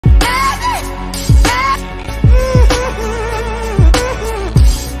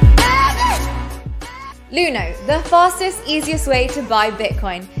Luno, the fastest, easiest way to buy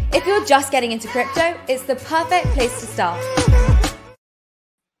Bitcoin. If you're just getting into crypto, it's the perfect place to start.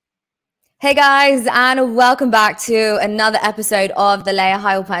 Hey guys, and welcome back to another episode of the Layah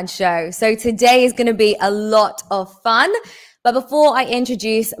Heilpern show. So today is going to be a lot of fun. But before I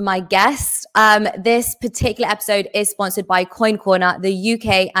introduce my guest, this particular episode is sponsored by Coin Corner, the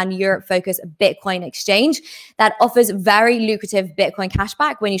UK and Europe-focused Bitcoin exchange that offers very lucrative Bitcoin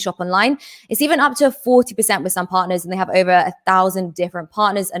cashback when you shop online. It's even up to 40% with some partners, and they have over 1,000 different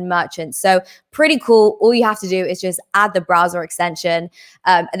partners and merchants. So pretty cool. All you have to do is just add the browser extension,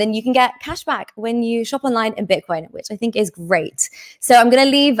 and then you can get cashback when you shop online in Bitcoin, which I think is great. So I'm going to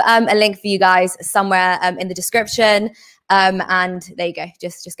leave a link for you guys somewhere in the description. And there you go.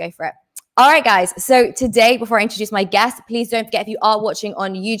 Just go for it. All right, guys. So today, before I introduce my guest, please don't forget, if you are watching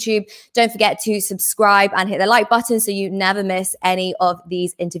on YouTube, don't forget to subscribe and hit the like button so you never miss any of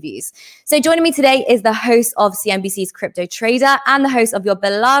these interviews. So joining me today is the host of CNBC's Crypto Trader and the host of your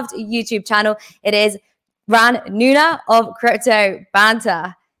beloved YouTube channel. It is Neuner of Crypto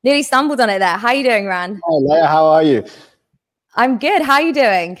Banter. Nearly stumbled on it there. How are you doing, Ran? Hi, Layah. How are you? I'm good. How are you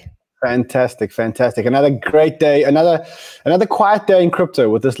doing? Fantastic, fantastic. Another great day, another quiet day in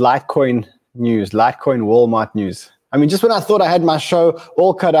crypto with this Litecoin news, Litecoin Walmart news. I mean, just when I thought I had my show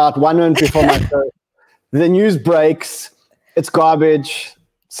all cut out 1 minute before my show, the news breaks, it's garbage.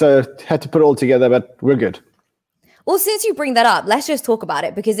 So had to put it all together, but we're good. Well, since you bring that up, let's just talk about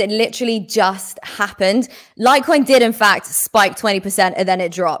it because it literally just happened. Litecoin did, in fact, spike 20% and then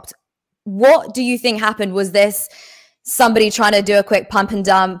it dropped. What do you think happened? Was this somebody trying to do a quick pump and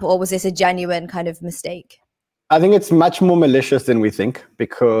dump, or was this a genuine kind of mistake? I think it's much more malicious than we think,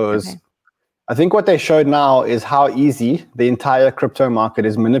 because I think what they showed now is how easy the entire crypto market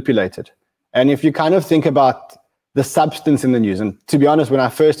is manipulated. And if you kind of think about the substance in the news, and to be honest, when I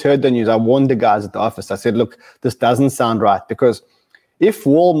first heard the news, I warned the guys at the office. I said, look, this doesn't sound right, because if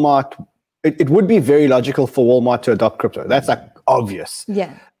Walmart, it would be very logical for Walmart to adopt crypto. That's like obvious.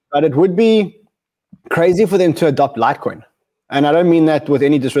 Yeah. But it would be crazy for them to adopt Litecoin. And I don't mean that with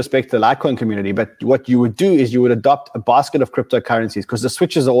any disrespect to the Litecoin community, but what you would do is you would adopt a basket of cryptocurrencies, because the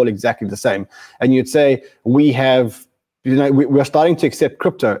switches are all exactly the same. And you'd say, we have, we're starting to accept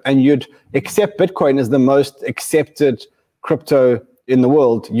crypto, and you'd accept Bitcoin as the most accepted crypto in the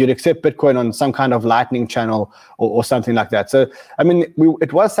world. You'd accept Bitcoin on some kind of Lightning channel or something like that. So, I mean,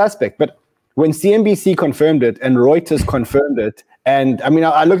 it was suspect, but when CNBC confirmed it and Reuters confirmed it, and I mean,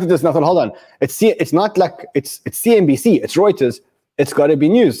 I looked at this and I thought, hold on, it's not like it's CNBC, it's Reuters, it's got to be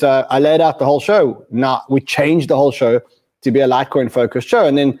news. So I laid out the whole show. Now we changed the whole show to be a Litecoin focused show.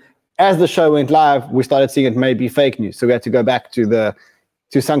 And then as the show went live, we started seeing it may be fake news. So we had to go back to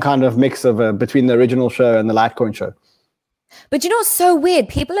some kind of mix of between the original show and the Litecoin show. But you know what's so weird?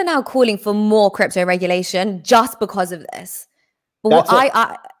 People are now calling for more crypto regulation just because of this. But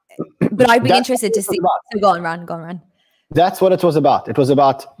I'd be interested to see. So go on, Ran. That's what it was about. It was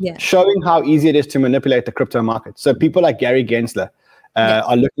about showing how easy it is to manipulate the crypto market. So people like Gary Gensler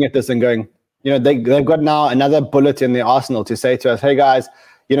are looking at this and going, they've got now another bullet in their arsenal to say to us, hey guys,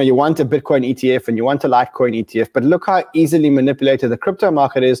 you want a Bitcoin ETF and you want a Litecoin ETF, but look how easily manipulated the crypto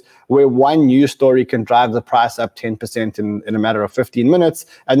market is, where one news story can drive the price up 10% in a matter of 15 minutes.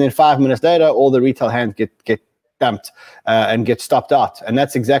 And then 5 minutes later, all the retail hands get dumped and get stopped out. And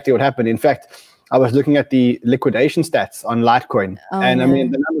that's exactly what happened. In fact, I was looking at the liquidation stats on Litecoin, I mean,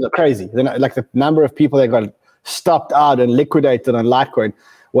 the numbers are crazy. Like the number of people that got stopped out and liquidated on Litecoin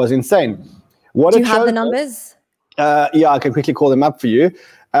was insane. Do you have the numbers? Yeah, I can quickly call them up for you.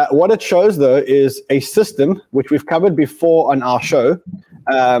 What it shows, though, is a system, which we've covered before on our show,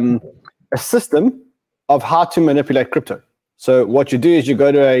 a system of how to manipulate crypto. So what you do is you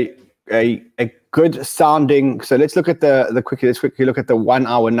go to a good sounding. So let's look at let's quickly look at the 1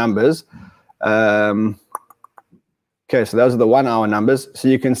 hour numbers. Okay, so those are the 1 hour numbers. So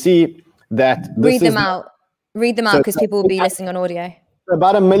you can see that read them out because people will be listening on audio.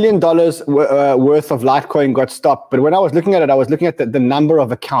 About $1 million worth of Litecoin got stopped. But when I was looking at it, I was looking at the number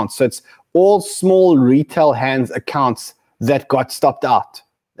of accounts. So it's all small retail hands accounts that got stopped out.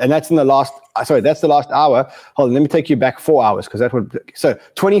 And that's in the last, that's the last hour. Hold on, let me take you back 4 hours, because that would, so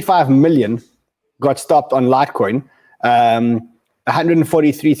 25 million got stopped on Litecoin,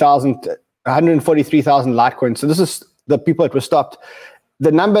 143,000 Litecoin. So this is the people that were stopped.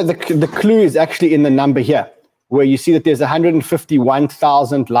 The number, the clue is actually in the number here, where you see that there's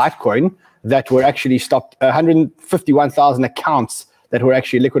 151,000 Litecoin that were actually stopped, 151,000 accounts that were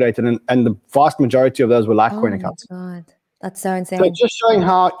actually liquidated, and the vast majority of those were Litecoin accounts. God, that's so insane. So it's just showing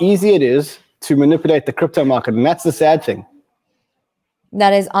how easy it is to manipulate the crypto market, and that's the sad thing.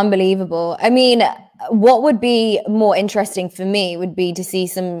 That is unbelievable. I mean, what would be more interesting for me would be to see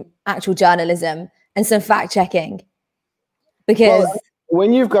some actual journalism and some fact checking. Because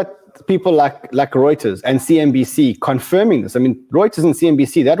when you've got people like Reuters and CNBC confirming this, I mean, Reuters and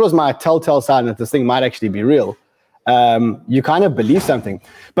CNBC, that was my telltale sign that this thing might actually be real. You kind of believe something.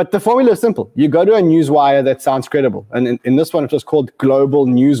 But the formula is simple. You go to a newswire that sounds credible. And in this one, it was called Global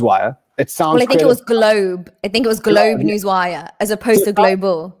Newswire. It sounds Well, I think it was Globe. I think it was Globe Newswire as opposed to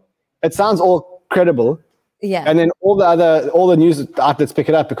Global. It sounds all credible. Yeah. And then all the news outlets pick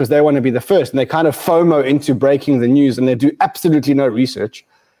it up because they want to be the first. And they kind of FOMO into breaking the news and they do absolutely no research.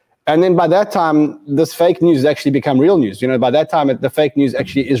 And then by that time, this fake news has actually become real news. You know, by that time, the fake news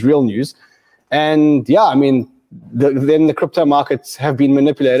actually is real news. And yeah, I mean, then the crypto markets have been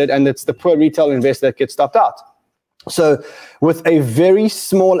manipulated and it's the poor retail investor that gets stopped out. So with a very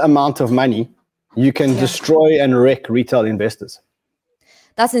small amount of money, you can destroy and wreck retail investors.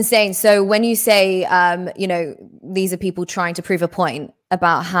 That's insane. So when you say, you know, these are people trying to prove a point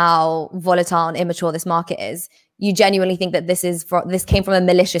about how volatile and immature this market is, you genuinely think that this came from a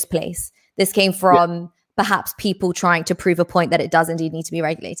malicious place. This came from perhaps people trying to prove a point that it does indeed need to be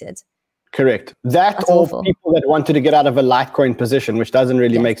regulated. Correct. That's or awful. People that wanted to get out of a Litecoin position, which doesn't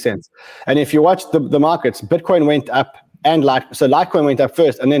really make sense. And if you watch the markets, Bitcoin went up and Litecoin went up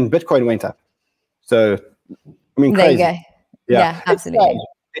first and then Bitcoin went up. So, I mean, crazy. There you go. Yeah, absolutely.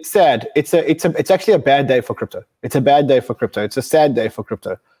 It's sad. It's actually a bad day for crypto. It's a bad day for crypto. It's a sad day for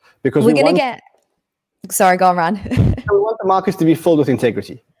crypto because we're going to get... Sorry, go on, Ran. We want the markets to be filled with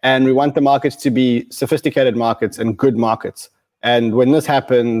integrity and we want the markets to be sophisticated markets and good markets. And when this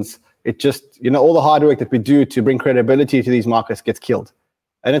happens, it just, you know, all the hard work that we do to bring credibility to these markets gets killed.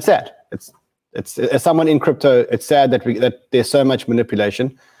 And it's sad. It's as someone in crypto, it's sad that there's so much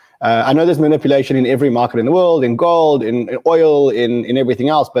manipulation. I know there's manipulation in every market in the world, in gold, in oil, in everything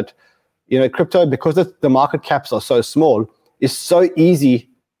else. But, you know, crypto, because the market caps are so small, is so easy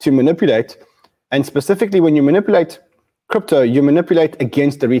to manipulate. And specifically when you manipulate crypto, you manipulate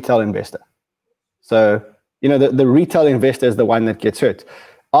against the retail investor. So, you know, the retail investor is the one that gets hurt.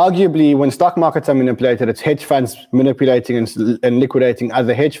 Arguably, when stock markets are manipulated, it's hedge funds manipulating and liquidating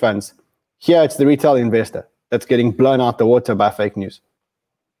other hedge funds. Here, it's the retail investor that's getting blown out the water by fake news.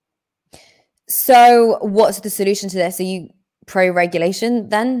 So what's the solution to this? Are you pro-regulation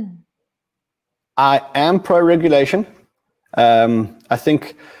then? I am pro-regulation. I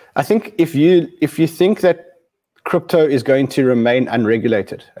think if you think that crypto is going to remain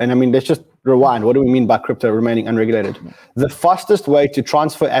unregulated, and I mean, let's just rewind. What do we mean by crypto remaining unregulated? The fastest way to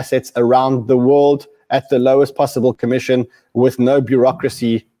transfer assets around the world at the lowest possible commission with no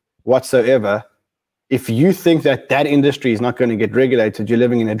bureaucracy whatsoever. If you think that industry is not going to get regulated, you're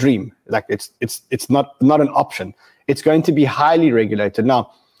living in a dream. Like it's not an option. It's going to be highly regulated.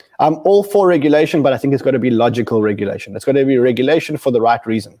 Now, I'm all for regulation, but I think it's got to be logical regulation. It's got to be regulation for the right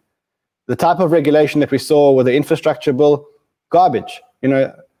reason. The type of regulation that we saw with the infrastructure bill, garbage. You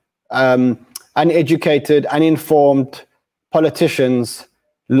know, uneducated, uninformed politicians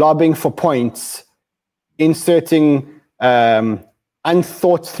lobbying for points, inserting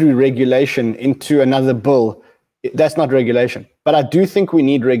unthought through regulation into another bill. That's not regulation. But I do think we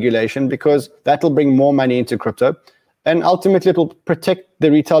need regulation because that will bring more money into crypto and ultimately it will protect the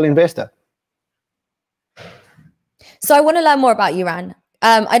retail investor. So I want to learn more about you, Ran.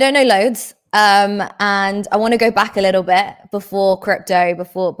 I don't know loads. And I want to go back a little bit before crypto,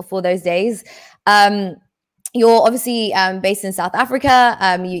 before those days. You're obviously based in South Africa.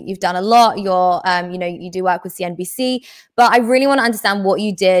 You've done a lot. You know, you do work with CNBC, but I really want to understand what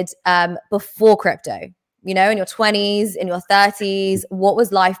you did before crypto. You know, in your 20s, in your 30s, what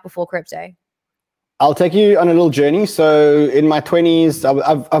was life before crypto? I'll take you on a little journey. So in my 20s,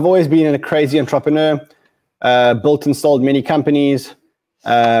 I've always been a crazy entrepreneur, built and sold many companies.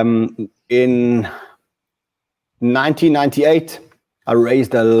 In 1998, I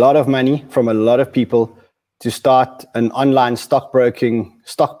raised a lot of money from a lot of people to start an online stockbroking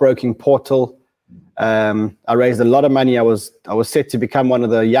portal. I raised a lot of money. I was set to become one of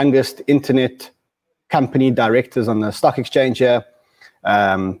the youngest internet company directors on the stock exchange here.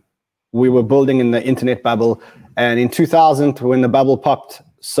 We were building in the internet bubble. And in 2000, when the bubble popped,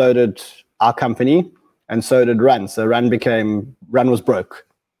 so did our company and so did Run. So Run was broke.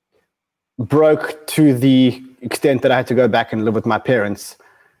 Broke to the extent that I had to go back and live with my parents.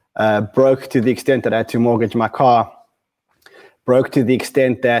 Broke to the extent that I had to mortgage my car. Broke to the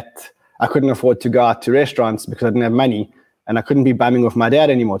extent that I couldn't afford to go out to restaurants because I didn't have money. And I couldn't be bumming with my dad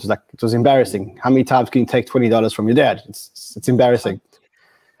anymore. It was embarrassing. How many times can you take $20 from your dad? It's embarrassing.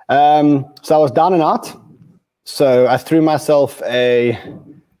 So I was down and out. So I threw myself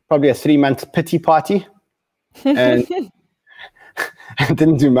probably a 3-month pity party, and I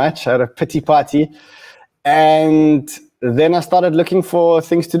didn't do much. I had a pity party, and then I started looking for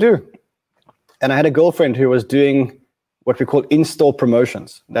things to do. And I had a girlfriend who was doing what we call in-store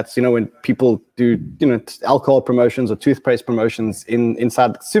promotions. That's, when people do, alcohol promotions or toothpaste promotions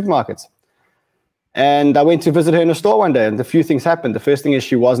inside supermarkets. And I went to visit her in a store one day, and a few things happened. The first thing is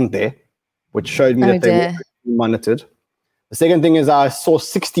she wasn't there, which showed me that they were monitored. The second thing is I saw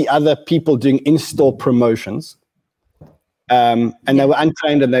 60 other people doing in-store promotions. And they were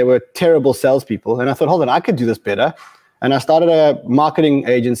untrained and they were terrible salespeople. And I thought, hold on, I could do this better. And I started a marketing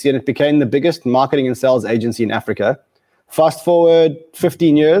agency, and it became the biggest marketing and sales agency in Africa. Fast forward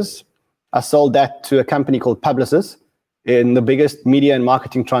 15 years, I sold that to a company called Publicis in the biggest media and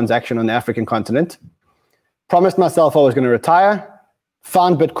marketing transaction on the African continent. Promised myself I was going to retire,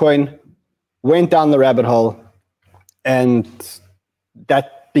 found Bitcoin, went down the rabbit hole, and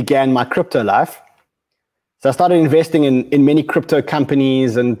that began my crypto life. So I started investing in many crypto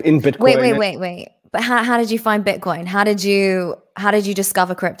companies and in Bitcoin. Wait. But how did you find Bitcoin? How did you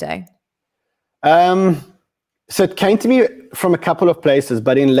discover crypto? So it came to me from a couple of places,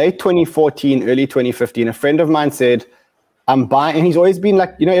 but in late 2014, early 2015, a friend of mine said, I'm buying, and he's always been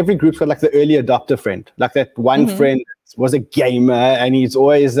like, every group's got like the early adopter friend, like that one friend was a gamer, and he's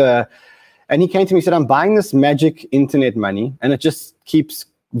always, and he came to me and said, I'm buying this magic internet money, and it just keeps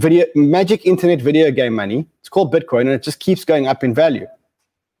magic internet video game money. It's called Bitcoin, and it just keeps going up in value.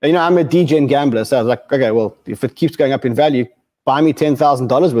 I'm a DJ gambler, so I was like, okay, well, if it keeps going up in value, buy me $10,000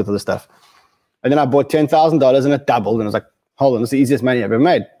 worth of this stuff. And then I bought $10,000 and it doubled, and I was like, hold on, this is the easiest money I've ever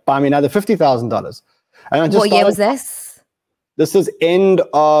made. Buy me another $50,000. And I just What year was this? This is end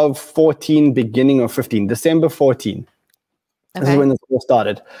of 14, beginning of 15, December 14. Okay. This is when this all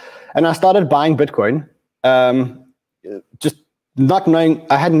started. And I started buying Bitcoin, just not knowing,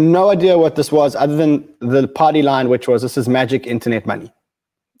 I had no idea what this was other than the party line, which was, this is magic internet money.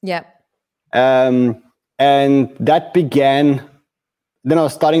 Yeah. And that began, then I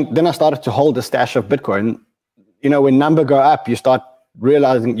started to hold a stash of Bitcoin. When numbers go up, you start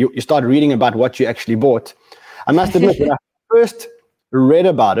realizing, you start reading about what you actually bought. I must admit, when I first read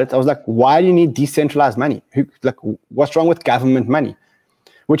about it, I was like, why do you need decentralized money? What's wrong with government money?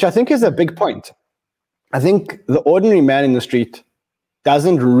 Which I think is a big point. I think the ordinary man in the street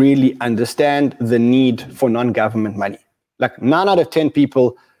doesn't really understand the need for non-government money. Like 9 out of 10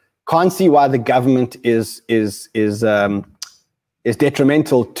 people can't see why the government is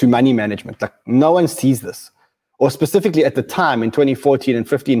detrimental to money management. Like no one sees this. Or specifically at the time in 2014 and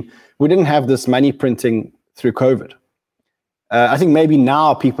 15, we didn't have this money printing through COVID. I think maybe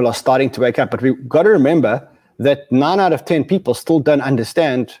now people are starting to wake up, but we've got to remember that 9 out of 10 people still don't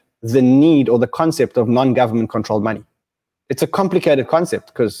understand the need or the concept of non-government controlled money. It's a complicated concept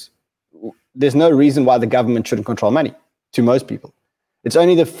because there's no reason why the government shouldn't control money to most people. It's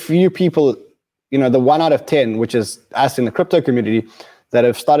only the few people, the 1 out of 10, which is us in the crypto community, that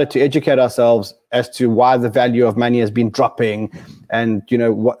have started to educate ourselves as to why the value of money has been dropping and,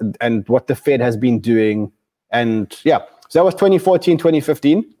 what the Fed has been doing. And yeah, so that was 2014,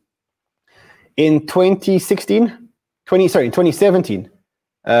 2015. In 2017,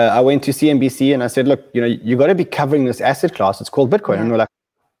 I went to CNBC and I said, look, you got to be covering this asset class. It's called Bitcoin. Yeah. And we're like,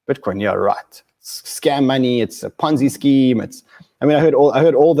 Bitcoin, yeah, right. It's scam money. It's a Ponzi scheme. I heard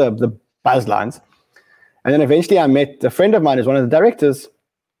all the buzz lines. And then eventually I met a friend of mine who's one of the directors.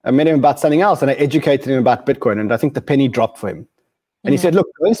 I met him about something else and I educated him about Bitcoin. And I think the penny dropped for him. And he said, look,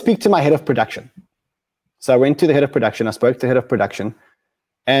 go and speak to my head of production. So I went to the head of production. I spoke to the head of production.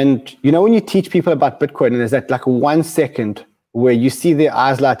 And when you teach people about Bitcoin and there's that like 1 second where you see their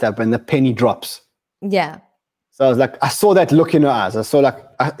eyes light up and the penny drops. Yeah. So I was like, I saw that look in her eyes. I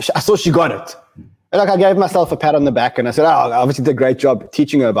saw she got it. And I gave myself a pat on the back and I said, I obviously did a great job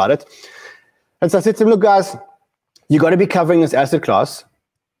teaching her about it. And so I said to him, look, guys, you got to be covering this asset class.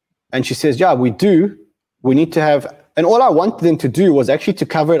 And she says, yeah, we do. We need to have, and all I wanted them to do was actually to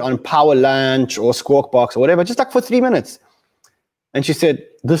cover it on Power Lunch or Squawk Box or whatever, just like for 3 minutes. And she said,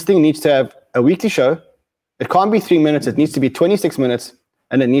 this thing needs to have a weekly show. It can't be 3 minutes. It needs to be 26 minutes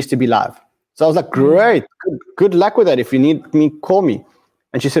and it needs to be live. So I was like, great, good luck with that. If you need me, call me.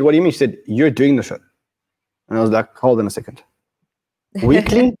 And she said, what do you mean? She said, you're doing the show. And I was like, hold on a second.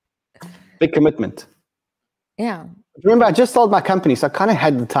 Weekly? Big commitment. Yeah. Remember, I just sold my company, so I kind of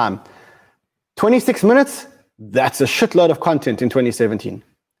had the time. 26 minutes, that's a shitload of content in 2017.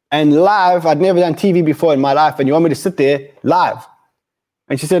 And live, I'd never done TV before in my life, and you want me to sit there live.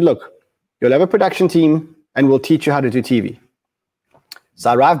 And she said, look, you'll have a production team, and we'll teach you how to do TV. So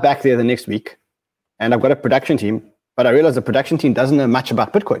I arrived back there the next week, and I've got a production team, but I realized the production team doesn't know much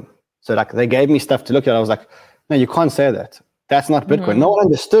about Bitcoin. So like they gave me stuff to look at. I was like, no, you can't say that. That's not Bitcoin. No one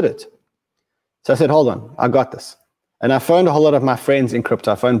understood it. So I said, hold on, I got this. And I phoned a whole lot of my friends in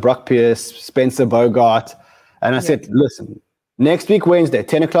crypto. I phoned Brock Pierce, Spencer Bogart. And I said, listen, next week, Wednesday,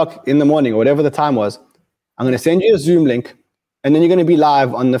 10 o'clock in the morning or whatever the time was, I'm going to send you a Zoom link. And then you're going to be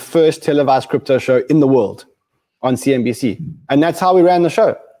live on the first televised crypto show in the world on CNBC. And that's how we ran the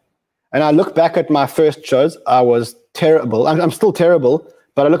show. And I look back at my first shows. I was terrible. I'm still terrible.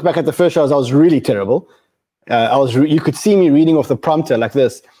 But I look back at the first shows. I was really terrible. You could see me reading off the prompter like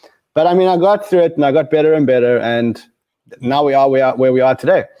this. But I mean, I got through it and I got better and better. And now we are where we are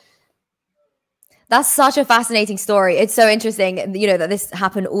today. That's such a fascinating story. It's so interesting, you know, that this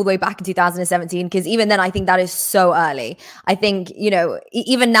happened all the way back in 2017, because even then I think that is so early. I think, you know,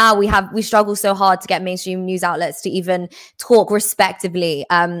 even now we struggle so hard to get mainstream news outlets to even talk respectively,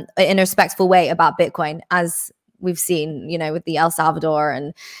 in a respectful way about Bitcoin, as we've seen, you know, with the El Salvador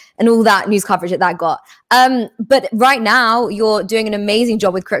and all that news coverage that got. But right now, you're doing an amazing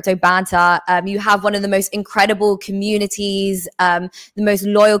job with Crypto Banter. You have one of the most incredible communities, the most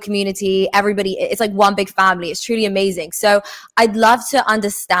loyal community. Everybody, it's like one big family. It's truly amazing. So I'd love to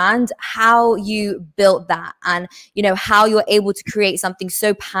understand how you built that and, you know, how you're able to create something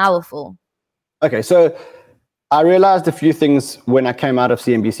so powerful. Okay, so I realized a few things when I came out of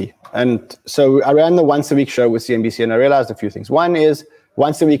CNBC. And so I ran the once a week show with CNBC and I realized a few things. One is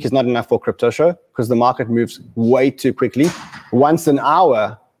once a week is not enough for a crypto show because the market moves way too quickly. Once an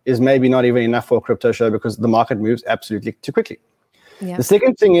hour is maybe not even enough for a crypto show because the market moves absolutely too quickly. Yeah. The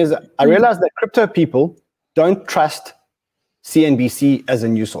second thing is I realized that crypto people don't trust CNBC as a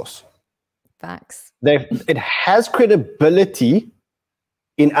news source. Facts. It has credibility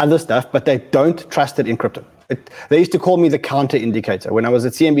in other stuff, but they don't trust it in crypto. They used to call me the counter indicator. When I was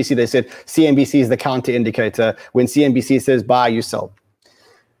at CNBC, they said CNBC is the counter indicator. When CNBC says buy, you sell.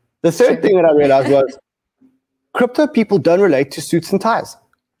 The third thing that I realized was crypto people don't relate to suits and ties.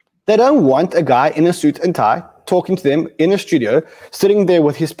 They don't want a guy in a suit and tie talking to them in a studio, sitting there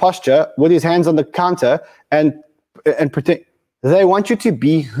with his posture, with his hands on the counter and pretend. They want you to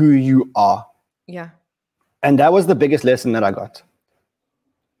be who you are. Yeah. And that was the biggest lesson that I got.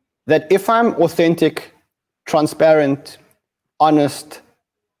 That if I'm authentic, transparent, honest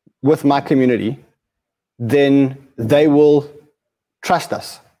with my community, then they will trust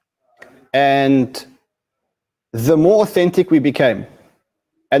us. And the more authentic we became,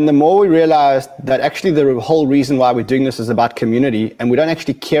 and the more we realized that actually the whole reason why we're doing this is about community, and we don't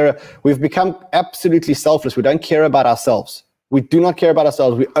actually care. We've become absolutely selfless. We don't care about ourselves. We do not care about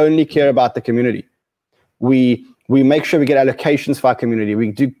ourselves. We only care about the community. We make sure we get allocations for our community.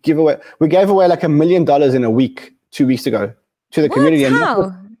 We gave away like $1 million in a week 2 weeks ago to the community.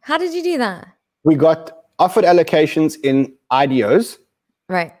 How did you do that? We got offered allocations in IDOs.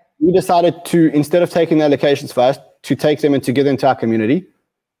 Right. We decided to, instead of taking the allocations first, to take them and to give them to our community.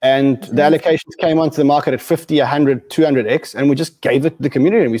 And the allocations came onto the market at 50, 100, 200x, and we just gave it to the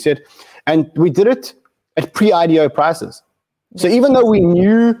community. And we said, and we did it at pre-IDO prices. So even though we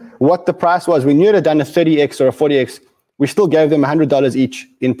knew what the price was, we knew it had done a 30x or a 40x, we still gave them $100 each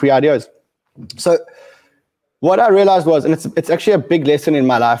in pre-IDOs. So what I realized was, and it's actually a big lesson in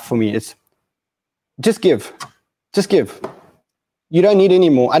my life for me, it's just give. Just give. You don't need any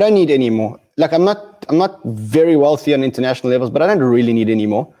more. I don't need any more. Like I'm not very wealthy on international levels, but I don't really need any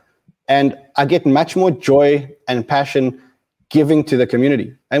more. And I get much more joy and passion giving to the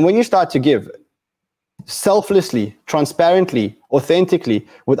community. And when you start to give, selflessly, transparently, authentically,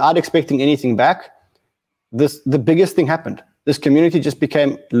 without expecting anything back, the biggest thing happened. This community just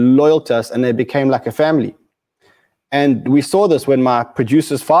became loyal to us and they became like a family. And we saw this when my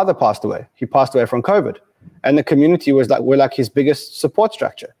producer's father passed away. He passed away from COVID. And the community was like, we're like his biggest support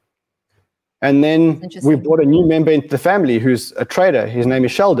structure. And then we brought a new member into the family who's a trader. His name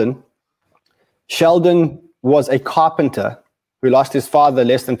is Sheldon. Sheldon was a carpenter who lost his father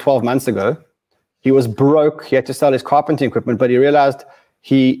less than 12 months ago. He was broke. He had to sell his carpenting equipment, but he realized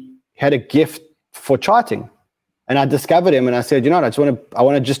he had a gift for charting. And I discovered him and I said, you know what, I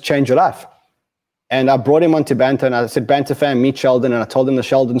want to just change your life. And I brought him onto Banter and I said, Banter fam, meet Sheldon. And I told him the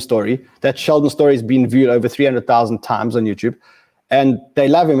Sheldon story. That Sheldon story has been viewed over 300,000 times on YouTube. And they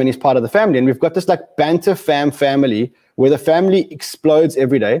love him and he's part of the family. And we've got this like Banter fam family where the family explodes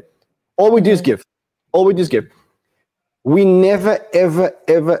every day. All we do is give. All we do is give. We never, ever,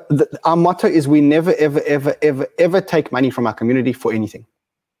 ever, our motto is we never, ever, ever, ever, ever take money from our community for anything.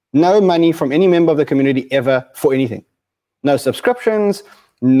 No money from any member of the community ever for anything. No subscriptions,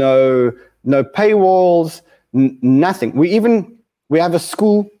 no paywalls, nothing. We have a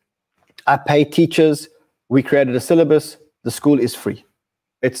school I pay teachers. We created a syllabus. The school is free.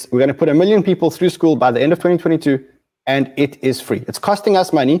 We're going to put 1 million people through school by the end of 2022, and it is free. It's costing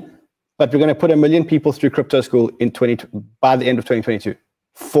us money, but we're going to put 1 million people through crypto school by the end of 2022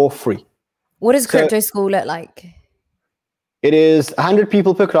 for free. What does crypto school look like? It is 100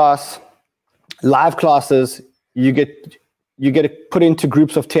 people per class, live classes. You get put into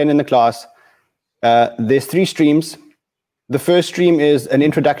groups of 10 in the class. There's 3 streams. The first stream is an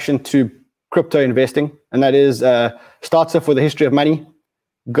introduction to crypto investing, and that is starts off with the history of money,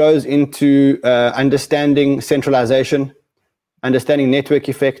 goes into understanding centralization, understanding network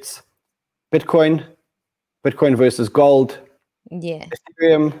effects, Bitcoin versus gold,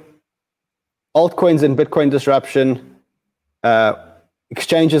 Ethereum, altcoins and Bitcoin disruption,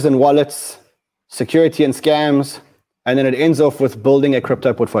 exchanges and wallets, security and scams, and then it ends off with building a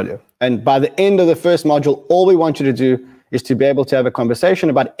crypto portfolio. And by the end of the first module, all we want you to do is to be able to have a conversation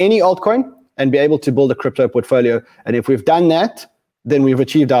about any altcoin and be able to build a crypto portfolio. And if we've done that, then we've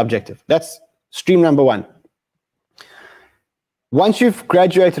achieved our objective. That's stream number 1. Once you've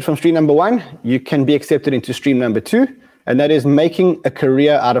graduated from stream number 1, you can be accepted into stream number 2, and that is making a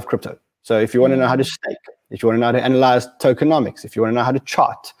career out of crypto. So if you want to know how to stake, if you want to know how to analyze tokenomics, if you want to know how to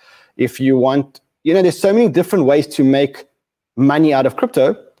chart, if you want, there's so many different ways to make money out of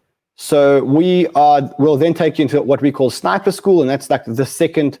crypto. So we'll then take you into what we call sniper school, and that's like the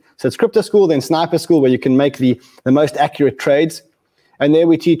second. So it's crypto school, then sniper school, where you can make the most accurate trades. And there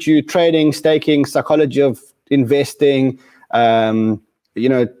we teach you trading, staking, psychology of investing, different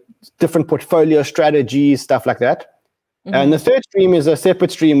portfolio strategies, stuff like that. Mm-hmm. And the third stream is a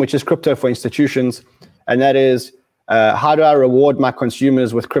separate stream, which is crypto for institutions. And that is, how do I reward my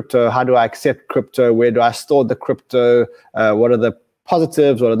consumers with crypto? How do I accept crypto? Where do I store the crypto? What are the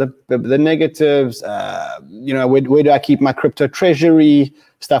positives? What are the negatives? Where do I keep my crypto treasury?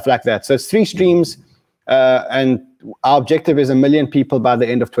 Stuff like that. So it's 3 streams. And our objective is 1 million people by the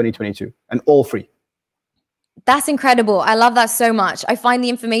end of 2022, and all free. That's incredible. I love that so much. I find the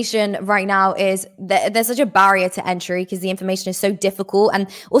information right now is that there's such a barrier to entry because the information is so difficult. And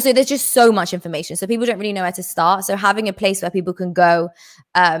also there's just so much information. So people don't really know where to start. So having a place where people can go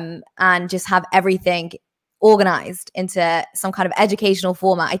and just have everything organized into some kind of educational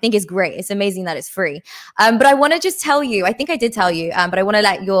format, I think is great. It's amazing that it's free. But I want to just tell you, I think I did tell you, but I want to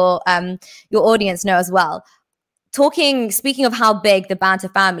let your audience know as well. Speaking of how big the Banter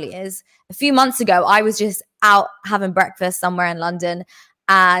family is, a few months ago, I was just out having breakfast somewhere in London,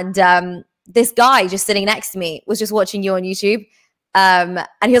 and this guy just sitting next to me was just watching you on YouTube. And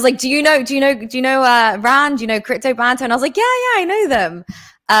he was like, do you know Rand, do you know Crypto Banter? And I was like, yeah, I know them.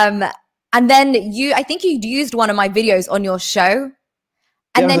 And then I think you used one of my videos on your show,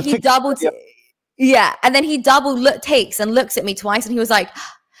 and then he and then he takes and looks at me twice, and he was like,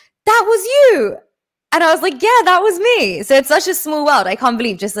 that was you. And I was like, yeah, that was me. So it's such a small world. I can't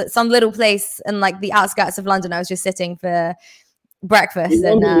believe just some little place in like the outskirts of London. I was just sitting for breakfast.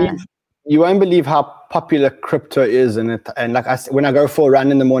 You won't believe how popular crypto is. And like when I go for a run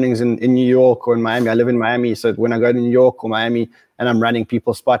in the mornings in New York or in Miami, I live in Miami. So when I go to New York or Miami and I'm running,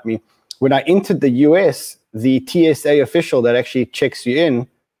 people spot me. When I entered the US, the TSA official that actually checks you in,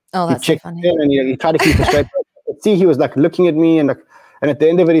 that's so funny. And he tried to keep it straight. See, he was like looking at me and at the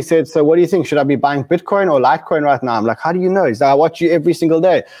end of it, he said, so what do you think? Should I be buying Bitcoin or Litecoin right now? I'm like, how do you know? He's like, I watch you every single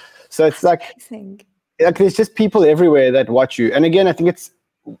day. So it's like there's just people everywhere that watch you. And again, I think it's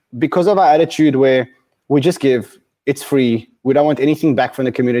because of our attitude where we just give, it's free. We don't want anything back from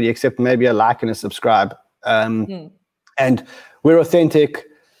the community except maybe a like and a subscribe. And we're authentic.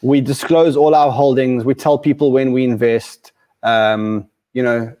 We disclose all our holdings. We tell people when we invest. We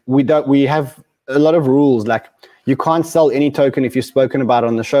have a lot of rules. Like, you can't sell any token if you've spoken about it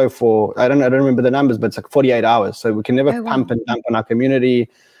on the show for, I don't remember the numbers, but it's like 48 hours. So we can never pump and dump on our community.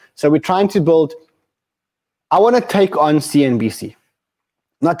 So we're trying to build, I want to take on CNBC.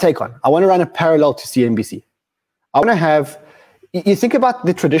 Not take on. I want to run a parallel to CNBC. I want to have, you think about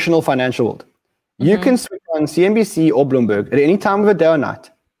the traditional financial world. You can switch on CNBC or Bloomberg at any time of the day or night.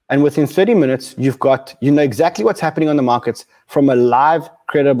 And within 30 minutes, you know exactly what's happening on the markets from a live,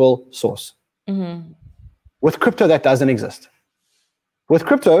 credible source. With crypto, that doesn't exist. With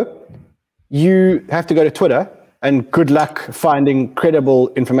crypto, you have to go to Twitter, and good luck finding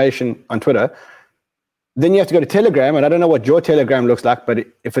credible information on Twitter. Then you have to go to Telegram, and I don't know what your Telegram looks like, but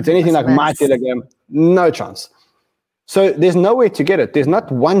if it's anything like my Telegram, no chance. So there's nowhere to get it. There's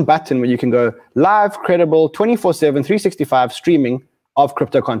not one button where you can go live, credible, 24/7, 365 streaming of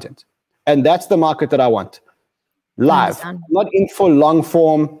crypto content. And that's the market that I want. Live, not in for long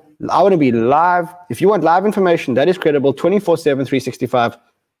form. I want to be live. If you want live information, that is credible, 24/7, 365.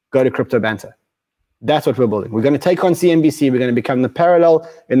 go to Crypto Banter. That's what we're building. We're going to take on CNBC. We're going to become the parallel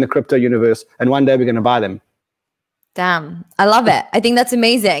in the crypto universe. And one day we're going to buy them. Damn, I love it. I think that's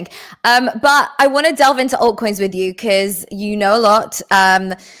amazing. But I want to delve into altcoins with you because you know a lot.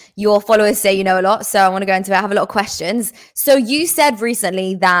 Your followers say you know a lot. So I want to go into it. I have a lot of questions. So you said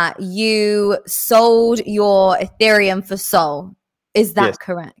recently that you sold your Ethereum for Sol. Is that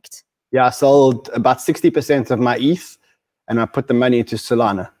correct? Yeah, I sold about 60% of my ETH and I put the money into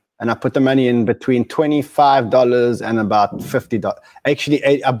Solana. And I put the money in between $25 and about $50.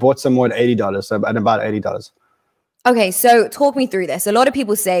 Actually, I bought some more at $80, so at about $80. Okay, so talk me through this. A lot of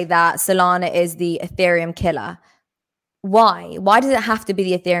people say that Solana is the Ethereum killer. Why? Why does it have to be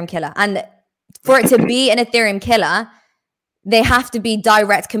the Ethereum killer? And for it to be an Ethereum killer, they have to be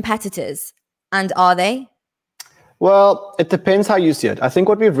direct competitors. And are they? Well, it depends how you see it. I think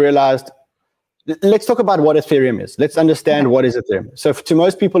what we've realized, let's talk about what Ethereum is. Let's understand what is Ethereum. So to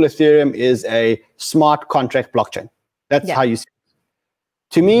most people, Ethereum is a smart contract blockchain. That's how you see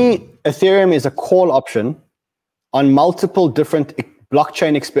it. To me, Ethereum is a call option on multiple different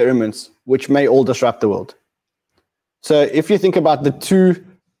blockchain experiments, which may all disrupt the world. So if you think about the two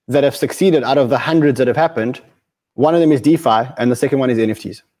that have succeeded out of the hundreds that have happened, one of them is DeFi and the second one is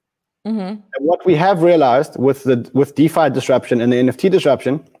NFTs. And what we have realized with DeFi disruption and the NFT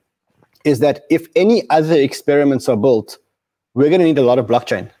disruption is that if any other experiments are built, we're going to need a lot of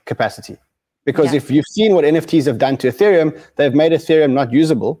blockchain capacity. Because if you've seen what NFTs have done to Ethereum, they've made Ethereum not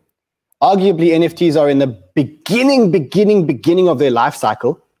usable. Arguably, NFTs are in the beginning of their life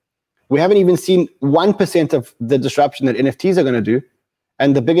cycle. We haven't even seen 1% of the disruption that NFTs are going to do.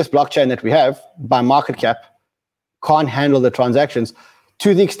 And the biggest blockchain that we have by market cap can't handle the transactions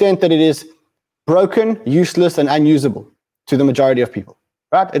to the extent that it is broken, useless, and unusable to the majority of people.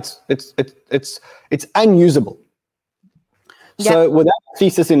 Right? It's unusable. So with that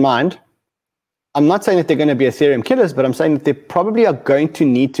thesis in mind, I'm not saying that they're going to be Ethereum killers, but I'm saying that there probably are going to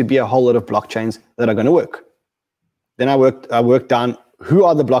need to be a whole lot of blockchains that are going to work. Then I worked down who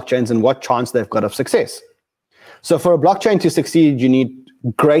are the blockchains and what chance they've got of success. So for a blockchain to succeed, you need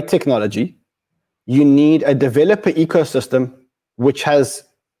great technology. You need a developer ecosystem, which has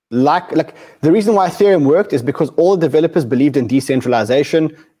like the reason why Ethereum worked is because all the developers believed in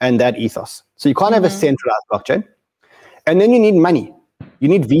decentralization and that ethos. So you can't have a centralized blockchain. And then you need money. You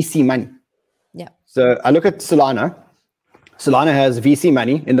need VC money. So I look at Solana. Solana has VC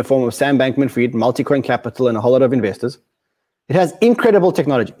money in the form of Sam Bankman-Fried, Multicoin Capital, and a whole lot of investors. It has incredible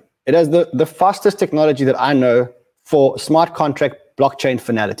technology. It has the fastest technology that I know for smart contract blockchain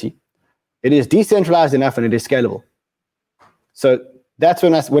finality. It is decentralized enough and it is scalable. So that's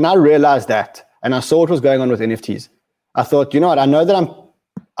when I realized that and I saw what was going on with NFTs. I thought, you know what? I know that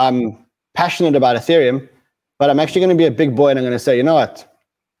I'm passionate about Ethereum, but I'm actually going to be a big boy and I'm going to say, you know what?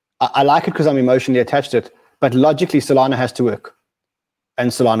 I like it because I'm emotionally attached to it, but logically Solana has to work. And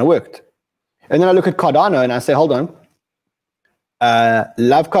Solana worked. And then I look at Cardano and I say, hold on.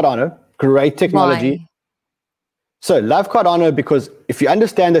 Love Cardano, great technology. Why? So love Cardano because if you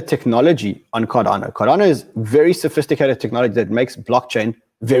understand the technology on Cardano is very sophisticated technology that makes blockchain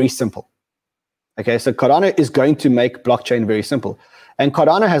very simple. Okay, so Cardano is going to make blockchain very simple. And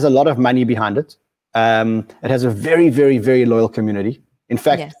Cardano has a lot of money behind it. It has a very, very, very loyal community. In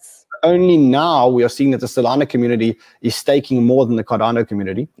fact, only now we are seeing that the Solana community is staking more than the Cardano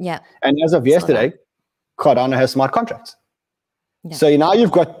community. And as of yesterday, Cardano has smart contracts. So now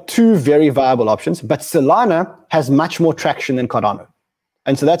you've got two very viable options, but Solana has much more traction than Cardano.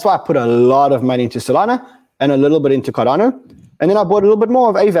 And so that's why I put a lot of money into Solana and a little bit into Cardano. And then I bought a little bit more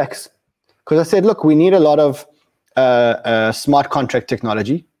of AVAX because I said, look, we need a lot of smart contract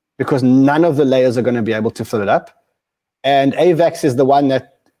technology because none of the layers are going to be able to fill it up. And AVAX is the one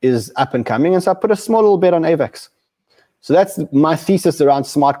that is up and coming. And so I put a small little bet on AVAX. So that's my thesis around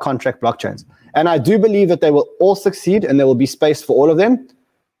smart contract blockchains. And I do believe that they will all succeed and there will be space for all of them.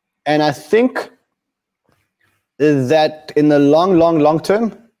 And I think that in the long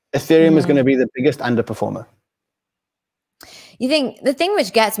term, Ethereum is going to be the biggest underperformer. You think the thing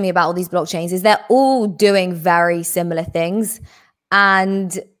which gets me about all these blockchains is they're all doing very similar things.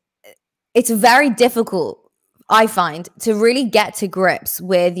 And it's very difficult, I find, to really get to grips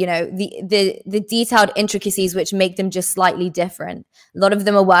with, you know, the detailed intricacies which make them just slightly different. A lot of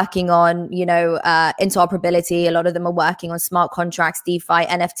them are working on, you know, interoperability. A lot of them are working on smart contracts, DeFi,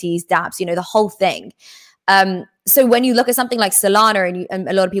 NFTs, dApps, you know, the whole thing. So when you look at something like Solana and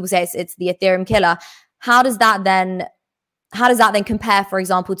a lot of people say it's the Ethereum killer, how does that then compare, for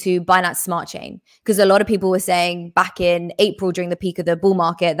example, to Binance Smart Chain? Because a lot of people were saying back in April during the peak of the bull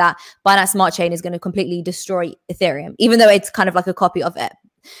market that Binance Smart Chain is going to completely destroy Ethereum, even though it's kind of like a copy of it.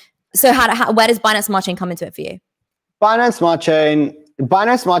 So where does Binance Smart Chain come into it for you? Binance Smart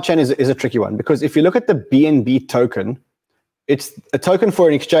Chain is a tricky one, because if you look at the BNB token, it's a token for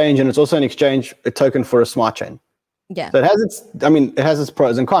an exchange, and it's also a token for a smart chain. Yeah. So it has its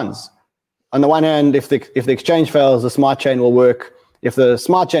pros and cons. On the one hand, if the exchange fails, the smart chain will work. If the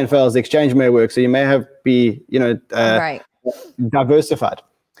smart chain fails, the exchange may work. So you may be right. diversified.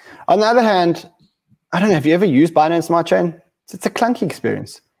 On the other hand, I don't know, have you ever used Binance Smart Chain? It's a clunky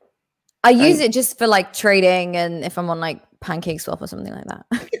experience. I use it just for like trading, and if I'm on like PancakeSwap or something like that.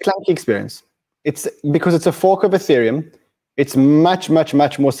 It's a clunky experience. It's because it's a fork of Ethereum. It's much, much,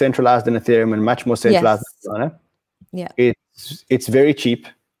 much more centralized than Ethereum, and much more centralized than Solana. Yeah. It's very cheap.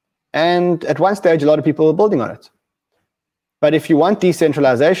 And at one stage, a lot of people were building on it. But if you want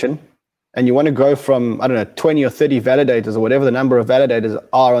decentralization and you want to go from, 20 or 30 validators or whatever the number of validators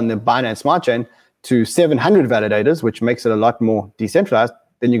are on the Binance Smart Chain to 700 validators, which makes it a lot more decentralized,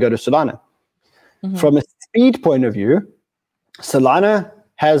 then you go to Solana. Mm-hmm. From a speed point of view, Solana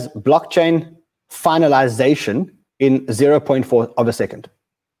has blockchain finalization in 0.4 of a second.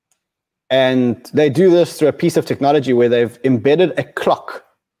 And they do this through a piece of technology where they've embedded a clock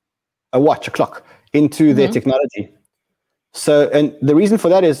into their technology. So, and the reason for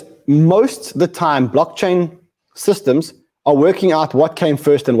that is most of the time, blockchain systems are working out what came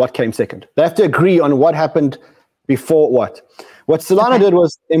first and what came second. They have to agree on what happened before what. What Solana did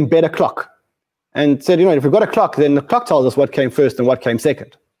was embed a clock and said, if we've got a clock, then the clock tells us what came first and what came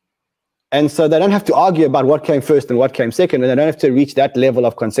second. And so they don't have to argue about what came first and what came second, and they don't have to reach that level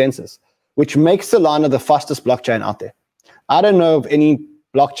of consensus, which makes Solana the fastest blockchain out there. I don't know of any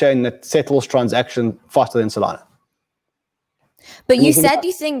blockchain that settles transaction faster than Solana. But you said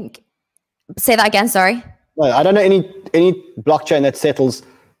you think, say that again, sorry. No, I don't know any blockchain that settles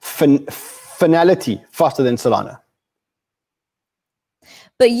finality faster than Solana.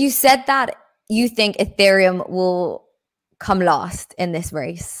 But you said that you think Ethereum will come last in this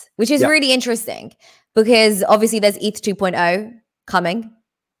race, which is really interesting, because obviously there's ETH 2.0 coming,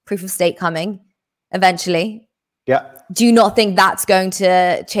 proof of stake coming eventually. Yeah. Do you not think that's going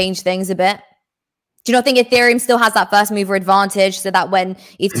to change things a bit? Do you not think Ethereum still has that first mover advantage, so that when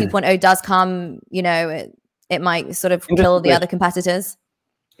ETH 2.0 does come, it might sort of kill the other competitors?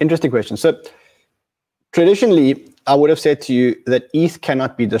 Interesting question. So traditionally, I would have said to you that ETH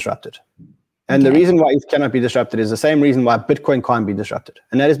cannot be disrupted. And the reason why ETH cannot be disrupted is the same reason why Bitcoin can't be disrupted.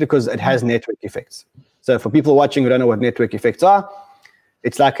 And that is because it has network effects. So for people watching who don't know what network effects are,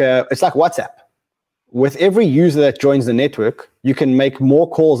 it's like WhatsApp. With every user that joins the network, you can make more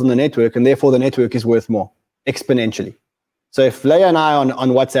calls on the network, and therefore the network is worth more exponentially. So if Layah and I on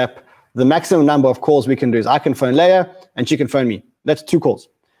WhatsApp, the maximum number of calls we can do is I can phone Layah and she can phone me. That's 2 calls.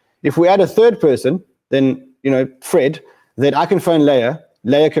 If we add a third person, then, Fred, then I can phone Layah,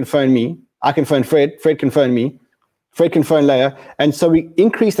 Layah can phone me, I can phone Fred, Fred can phone me, Fred can phone Layah. And so we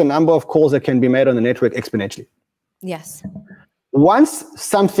increase the number of calls that can be made on the network exponentially. Yes. Once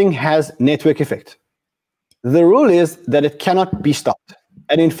something has network effect, the rule is that it cannot be stopped.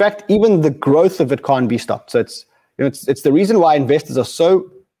 And in fact, even the growth of it can't be stopped. So it's the reason why investors are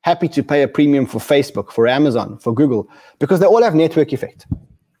so happy to pay a premium for Facebook, for Amazon, for Google, because they all have network effect.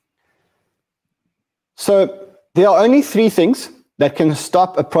 So there are only 3 things that can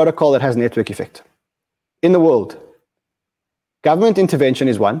stop a protocol that has network effect in the world. Government intervention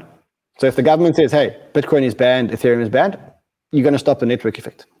is one. So if the government says, hey, Bitcoin is banned, Ethereum is banned, you're going to stop the network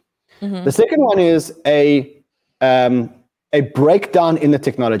effect. Mm-hmm. The second one is a breakdown in the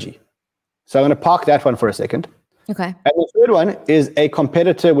technology. So I'm going to park that one for a second. Okay. And the third one is a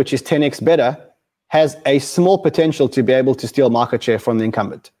competitor which is 10x better, has a small potential to be able to steal market share from the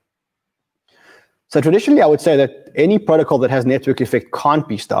incumbent. So traditionally, I would say that any protocol that has network effect can't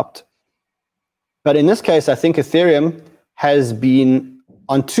be stopped. But in this case, I think Ethereum has been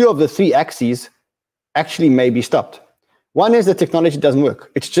on 2 of the 3 axes actually may be stopped. One is the technology doesn't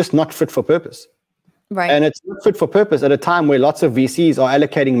work. It's just not fit for purpose. Right. And it's not fit for purpose at a time where lots of VCs are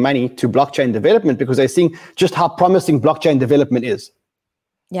allocating money to blockchain development because they're seeing just how promising blockchain development is.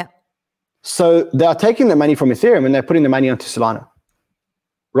 Yeah. So they are taking the money from Ethereum and they're putting the money onto Solana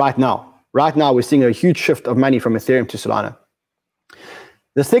right now. Right now, we're seeing a huge shift of money from Ethereum to Solana.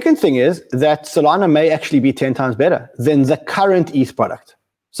 The second thing is that Solana may actually be 10 times better than the current ETH product.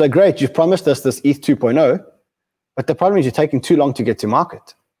 So great, you've promised us this ETH 2.0, but the problem is you're taking too long to get to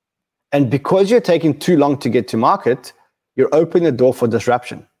market. And because you're taking too long to get to market, you're opening the door for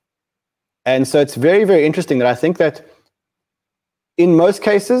disruption. And so it's very, very interesting that I think that in most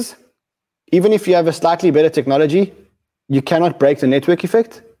cases, even if you have a slightly better technology, you cannot break the network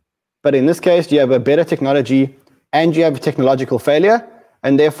effect. But in this case, you have a better technology and you have a technological failure,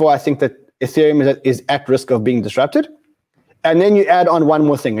 And therefore, I think that Ethereum is at risk of being disrupted. And then you add on one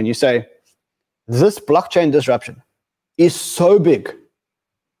more thing and you say, this blockchain disruption is so big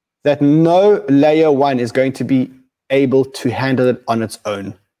that no layer one is going to be able to handle it on its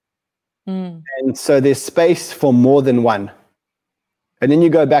own. And so there's space for more than one. And then you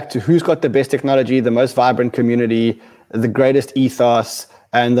go back to who's got the best technology, the most vibrant community, the greatest ethos,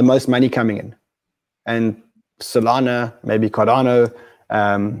 and the most money coming in. And Solana, maybe Cardano.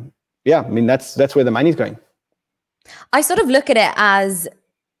 Yeah, I mean, that's where the money's going. I sort of look at it as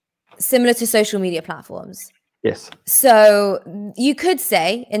similar to social media platforms. Yes. So you could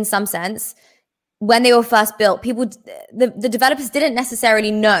say, in some sense, when they were first built, the developers didn't necessarily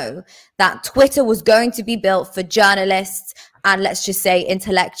know that Twitter was going to be built for journalists and, let's just say,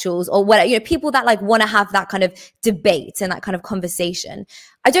 intellectuals or whatever, you know, people that like want to have that kind of debate and that kind of conversation.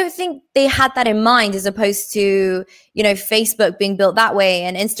 I don't think they had that in mind, as opposed to, you know, Facebook being built that way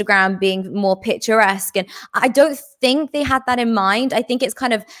and Instagram being more picturesque. And I don't think they had that in mind. I think it's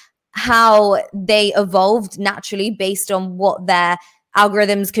kind of how they evolved naturally based on what their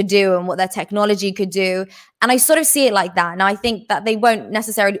algorithms could do and what their technology could do. And I sort of see it like that. Now, I think that they won't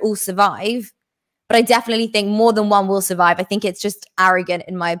necessarily all survive, but I definitely think more than one will survive. I think it's just arrogant,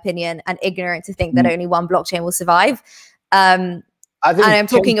 in my opinion, and ignorant to think that only one blockchain will survive. And I'm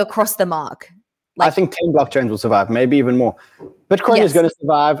talking across the mark. Like, I think 10 blockchains will survive, maybe even more. Bitcoin is going to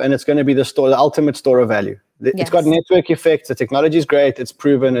survive, and it's going to be the ultimate store of value. It's got network effects. The technology is great. It's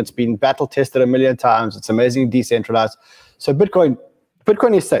proven. It's been battle tested a million times. It's amazingly decentralized. So Bitcoin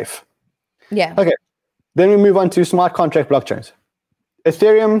is safe. Yeah. Okay. Then we move on to smart contract blockchains.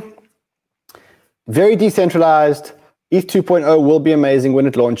 Ethereum, very decentralized. ETH 2.0 will be amazing when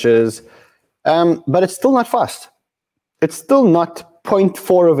it launches, but it's still not fast. It's still not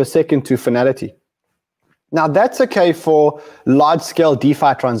 0.4 of a second to finality. Now, that's okay for large-scale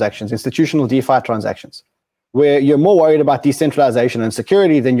DeFi transactions, institutional DeFi transactions, where you're more worried about decentralization and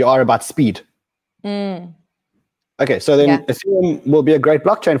security than you are about speed. Okay, so then Ethereum will be a great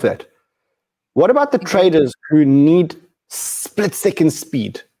blockchain for that. What about the traders who need split-second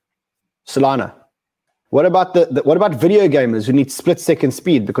speed? Solana. What about what about video gamers who need split-second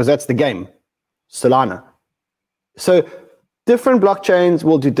speed because that's the game? Solana. So different blockchains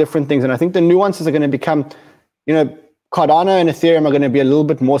will do different things, and I think the nuances are going to become, you know, Cardano and Ethereum are going to be a little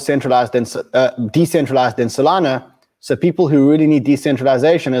bit more decentralized than Solana. So people who really need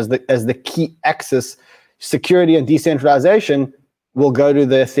decentralization as the key axis, security and decentralization, will go to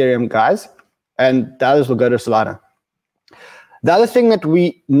the Ethereum guys, and the others will go to Solana. The other thing that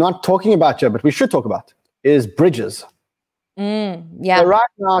we're not talking about here, but we should talk about, is bridges. Yeah. So right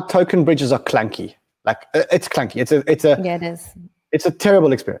now, token bridges are clunky. Like, it's clunky. It is. It's a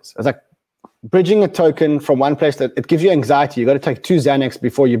terrible experience. It's like bridging a token from one place that it gives you anxiety. You got to take 2 Xanax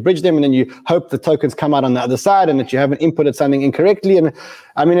before you bridge them, and then you hope the tokens come out on the other side and that you haven't inputted something incorrectly. And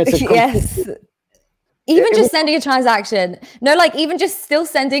I mean, it's a yes. Even just sending a transaction. No, like even just still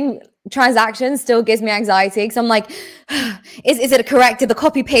sending transactions still gives me anxiety, because I'm like, is it correct? Did the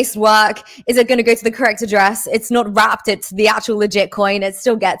copy paste work? Is it going to go to the correct address? It's not wrapped. It's the actual legit coin. It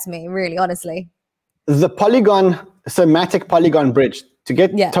still gets me, really, honestly. The Matic Polygon bridge to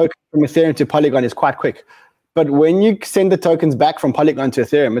get tokens from Ethereum to Polygon is quite quick. But when you send the tokens back from Polygon to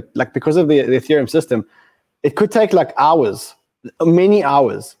Ethereum, like because of the Ethereum system, it could take like hours, many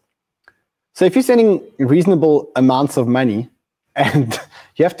hours. So if you're sending reasonable amounts of money and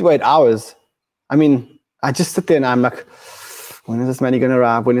you have to wait hours, I mean, I just sit there and I'm like, when is this money going to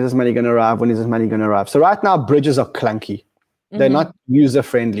arrive? When is this money going to arrive? When is this money going to arrive? So right now, bridges are clunky. They're not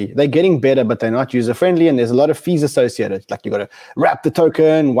user-friendly. They're getting better, but they're not user-friendly, and there's a lot of fees associated. Like you got to wrap the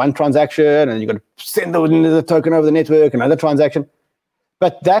token, one transaction, and you got to send the token over the network, another transaction.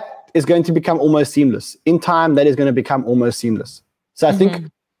 But that is going to become almost seamless. In time, that is going to become almost seamless. So I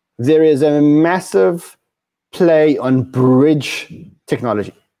think there is a massive play on bridge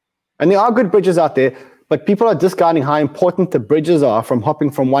technology. And there are good bridges out there, but people are discounting how important the bridges are from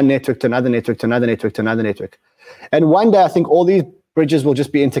hopping from one network to another network to another network to another network. And one day, I think all these bridges will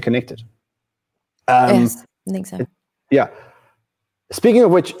just be interconnected. Yes, I think so. Yeah. Speaking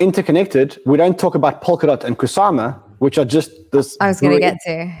of which, interconnected, we don't talk about Polkadot and Kusama, which are just this. I was going to get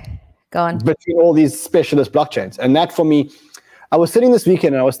to. Go on. Between all these specialist blockchains. And that, for me, I was sitting this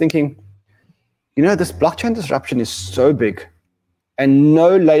weekend and I was thinking, you know, this blockchain disruption is so big and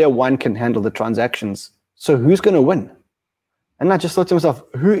no layer one can handle the transactions. So who's going to win? And I just thought to myself,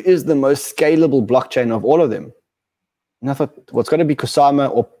 who is the most scalable blockchain of all of them? And I thought, well, it's going to be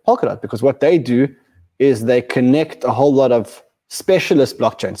Kusama or Polkadot, because what they do is they connect a whole lot of specialist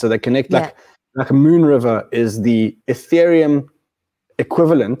blockchains. So they connect like Moon River is the Ethereum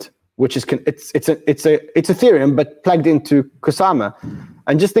equivalent, which is it's Ethereum, but plugged into Kusama.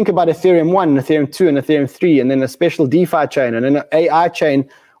 And just think about Ethereum 1, Ethereum 2, and Ethereum 3, and then a special DeFi chain, and then an AI chain,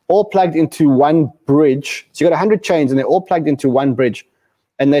 all plugged into one bridge. So you got 100 chains, and they're all plugged into one bridge,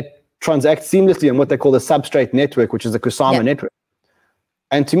 and they transact seamlessly on what they call the substrate network, which is the Kusama network.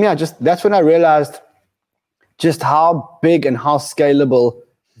 And to me, that's when I realized just how big and how scalable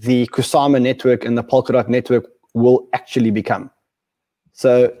the Kusama network and the Polkadot network will actually become.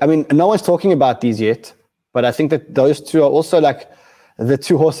 So, I mean, no one's talking about these yet, but I think that those two are also like the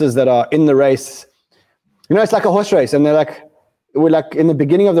two horses that are in the race. You know, it's like a horse race, and we're like in the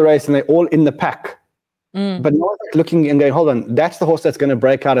beginning of the race, and they're all in the pack. But no one's like looking and going, hold on, that's the horse that's going to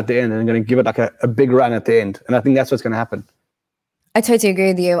break out at the end and going to give it like a big run at the end. And I think that's what's going to happen. I totally agree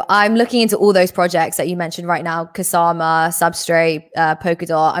with you. I'm looking into all those projects that you mentioned right now, Kusama, Substrate,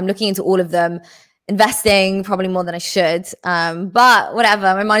 Polkadot. I'm looking into all of them, investing probably more than I should. But whatever,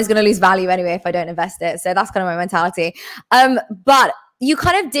 my money's going to lose value anyway if I don't invest it. So that's kind of my mentality. But you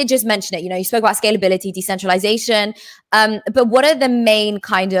kind of did just mention it. You know, you spoke about scalability, decentralization. But what are the main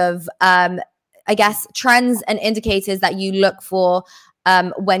kind of, I guess, trends and indicators that you look for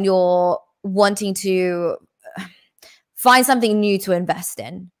when you're wanting to find something new to invest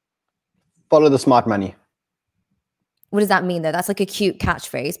in? Follow the smart money. What does that mean, though? That's like a cute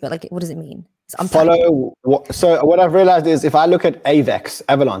catchphrase, but like, what does it mean? So what I've realized is if I look at AVAX,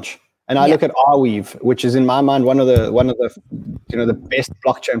 Avalanche, and I look at Arweave, which is in my mind one of the the best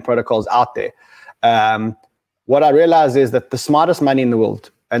blockchain protocols out there. What I realize is that the smartest money in the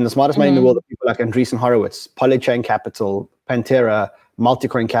world, and the smartest money in the world are people like Andreessen Horowitz, Polychain Capital, Pantera,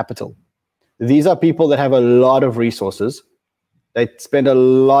 Multicoin Capital. These are people that have a lot of resources. They spend a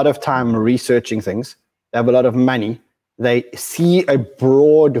lot of time researching things. They have a lot of money. They see a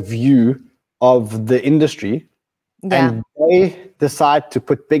broad view of the industry, and they decide to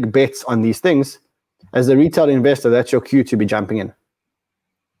put big bets on these things. As a retail investor, that's your cue to be jumping in.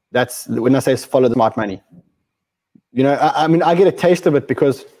 That's when I say follow the smart money. You know, I mean, I get a taste of it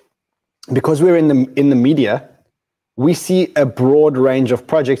because we're in the media. We see a broad range of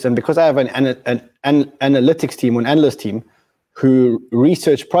projects, and because I have an analytics team, an analyst team who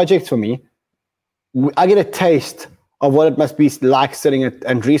research projects for me, I get a taste of what it must be like sitting at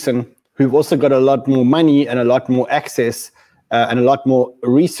Andreessen, who've also got a lot more money and a lot more access and a lot more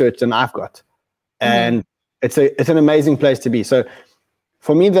research than I've got, and it's an amazing place to be. So,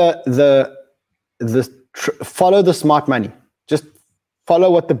 for me, follow the smart money. Just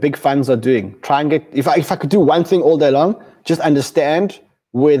follow what the big funds are doing. Try and get, if I could do one thing all day long, just understand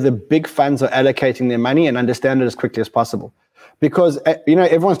where the big funds are allocating their money and understand it as quickly as possible. Because,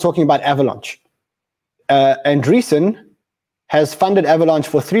 everyone's talking about Avalanche. Andreessen has funded Avalanche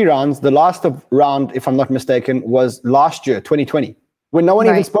for 3 rounds. The last round, if I'm not mistaken, was last year, 2020, when no one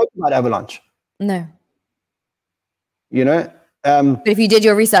even spoke about Avalanche. No. You know? But if you did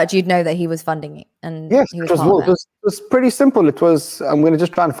your research, you'd know that he was funding it. And yes, he was it was pretty simple. It was, I'm going to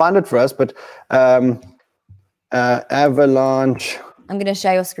just try and find it for us, but Avalanche. I'm going to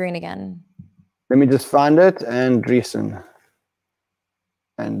share your screen again. Let me just find it. Andreessen.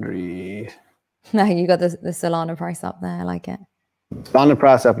 No, you got the Solana price up there. I like it. Solana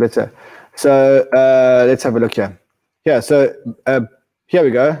price up, let's say. So let's have a look here. Yeah, so here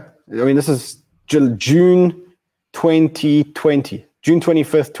we go. I mean, this is June 2020, June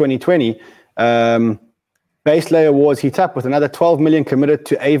 25th, 2020. Base layer wars heat up with another 12 million committed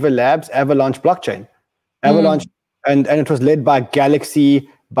to Ava Labs Avalanche blockchain. Avalanche, and it was led by Galaxy,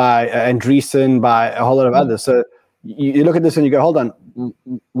 by Andreessen, by a whole lot of others. So you look at this and you go, hold on,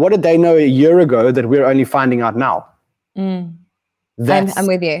 what did they know a year ago that we're only finding out now? I'm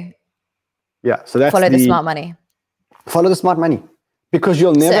with you. Yeah, so that's follow the smart money. Follow the smart money, because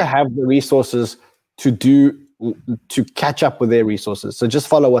you'll never have the resources to catch up with their resources. So just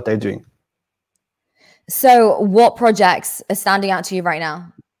follow what they're doing. So what projects are standing out to you right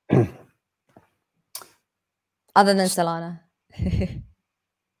now? Other than Solana?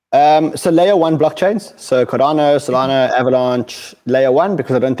 So layer 1 blockchains. So Cardano, Solana, Avalanche, layer 1,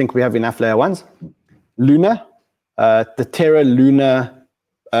 because I don't think we have enough layer 1s. Luna, the Terra Luna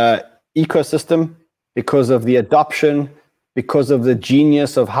ecosystem, because of the adoption, because of the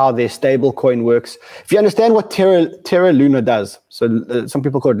genius of how their stable coin works. If you understand what Terra Luna does, so some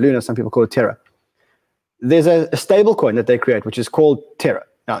people call it Luna, some people call it Terra. There's a stable coin that they create, which is called Terra.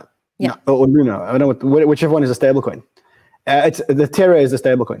 Or Luna. I don't know whichever one is a stable coin. The Terra is a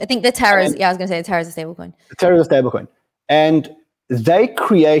stable coin. I think the Terra is, I was going to say the Terra is a stable coin. The Terra is a stable coin. And they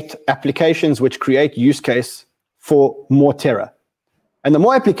create applications which create use case for more Terra. And the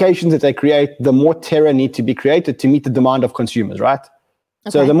more applications that they create, the more Terra need to be created to meet the demand of consumers, right?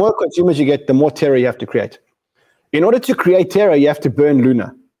 So the more consumers you get, the more Terra you have to create. In order to create Terra, you have to burn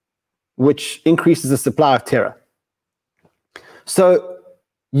Luna, which increases the supply of Terra. So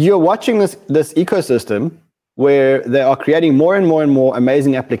you're watching this ecosystem where they are creating more and more and more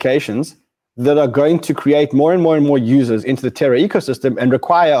amazing applications that are going to create more and more users into the Terra ecosystem and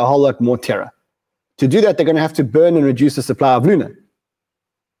require a whole lot more Terra. To do that, they're going to have to burn and reduce the supply of Luna.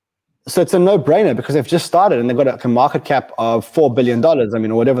 So it's a no-brainer because they've just started and they've got a market cap of $4 billion. I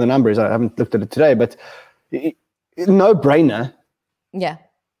mean, or whatever the number is. I haven't looked at it today, but no-brainer. Yeah.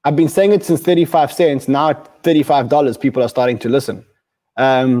 I've been saying it since 35 cents. Now at $35, people are starting to listen.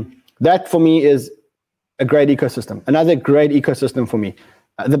 That for me is a great ecosystem. Another great ecosystem for me.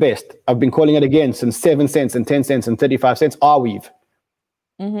 The best. I've been calling it again since 7 cents and 10 cents and 35 cents. Arweave.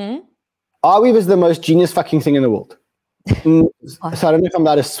 Arweave is the most genius fucking thing in the world. So I don't know if I'm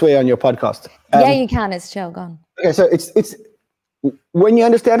allowed to swear on your podcast. Yeah, you can. It's chill. Go on. Okay, so it's when you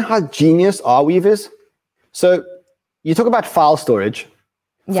understand how genius Arweave is. So you talk about file storage.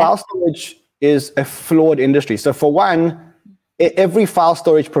 Yeah. File storage is a flawed industry. So for one, every file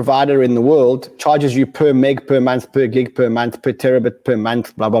storage provider in the world charges you per meg per month, per gig per month, per terabit per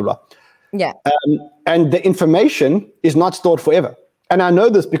month, blah, blah, blah. Yeah. And the information is not stored forever. And I know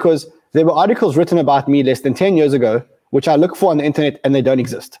this because there were articles written about me less than 10 years ago, which I look for on the internet and they don't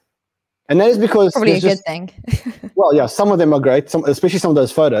exist. And that is because... Probably a good thing. Well, yeah, some of them are great, especially some of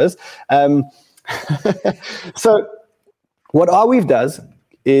those photos. So what Arweave does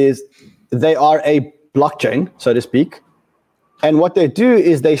is they are a blockchain, so to speak. And what they do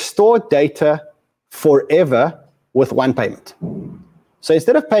is they store data forever with one payment. So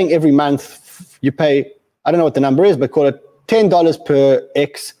instead of paying every month, you pay, I don't know what the number is, but call it $10 per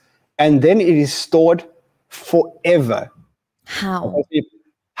X, and then it is stored forever. How?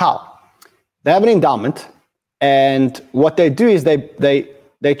 How? They have an endowment, and what they do is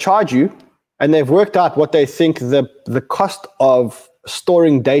they charge you, and they've worked out what they think the cost of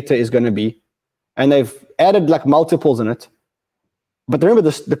storing data is going to be, and they've added like multiples in it. But remember,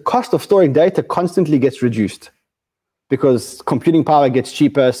 the cost of storing data constantly gets reduced because computing power gets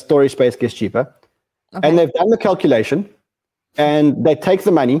cheaper, storage space gets cheaper. Okay. And they've done the calculation, and they take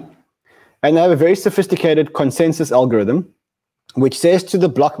the money, and they have a very sophisticated consensus algorithm, which says to the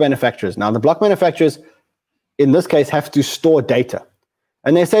block manufacturers. Now, the block manufacturers, in this case, have to store data.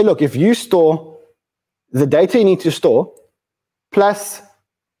 And they say, look, if you store the data you need to store, plus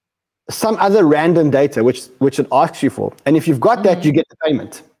some other random data, which it asks you for. And if you've got that, you get the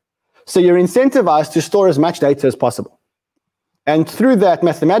payment. So you're incentivized to store as much data as possible. And through that,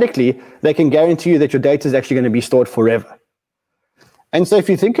 mathematically, they can guarantee you that your data is actually going to be stored forever. And so if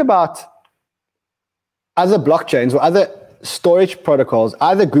you think about other blockchains or other storage protocols,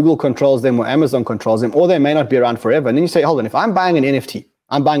 either Google controls them or Amazon controls them, or they may not be around forever. And then you say, hold on, if I'm buying an NFT,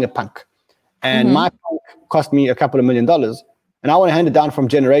 I'm buying a punk, and my punk cost me a couple of $1 million, and I want to hand it down from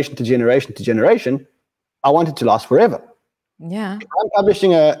generation to generation to generation, I want it to last forever. Yeah. If I'm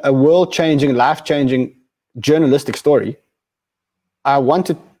publishing a world-changing, life-changing journalistic story, I want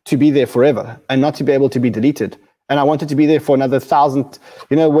it to be there forever and not to be able to be deleted. And I want it to be there for another 1,000.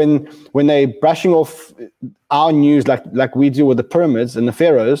 You know, when they're brushing off our news like we do with the pyramids and the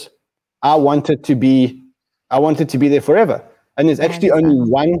pharaohs, I want it to be there forever. And there's actually only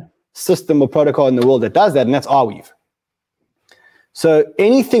one system or protocol in the world that does that, and that's Arweave. So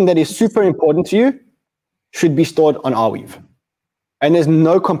anything that is super important to you should be stored on Arweave. And there's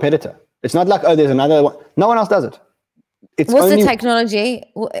no competitor. It's not like, oh, there's another one. No one else does it. What's the technology?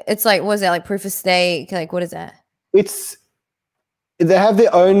 It's like, what is it, like proof of stake? Like, what is that? They have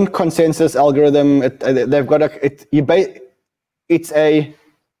their own consensus algorithm. They've got it's a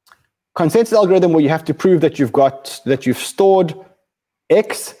consensus algorithm where you have to prove that you've stored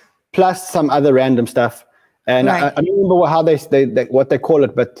X plus some other random stuff. And right. I don't remember how what they call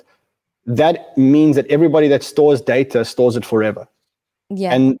it, but that means that everybody that stores data stores it forever.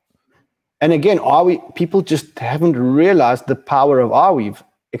 Yeah. And again, people just haven't realized the power of Arweave,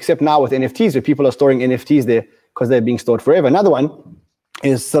 except now with NFTs, where people are storing NFTs there because they're being stored forever. Another one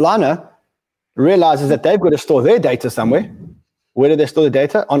is Solana realizes that they've got to store their data somewhere. Where do they store the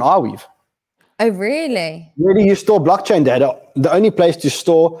data? On Arweave. Oh, really? Where do you store blockchain data? The only place to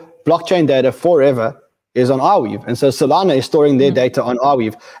store blockchain data forever is on Arweave. And so Solana is storing their data on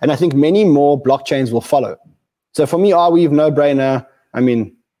Arweave. And I think many more blockchains will follow. So for me, Arweave, no-brainer. I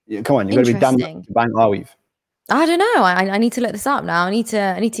mean, come on, you've got to be done buying Arweave. I don't know. I need to look this up now. I need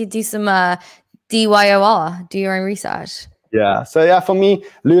to do some DYOR, do your own research. Yeah. So yeah, for me,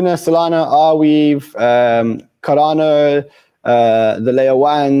 Luna, Solana, Arweave, Cardano, the Layah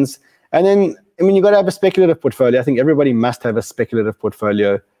ones. And then I mean, you got to have a speculative portfolio. I think everybody must have a speculative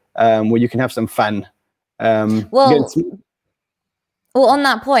portfolio where you can have some fun. Well, on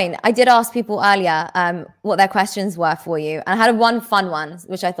that point, I did ask people earlier what their questions were for you. And I had one fun one,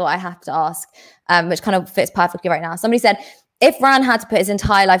 which I thought I have to ask, which kind of fits perfectly right now. Somebody said, if Ran had to put his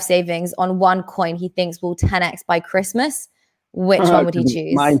entire life savings on one coin he thinks will 10x by Christmas, which one would he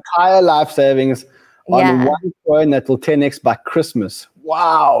choose? My entire life savings on one coin that will 10x by Christmas.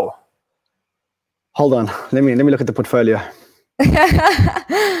 Wow. Hold on. Let me look at the portfolio.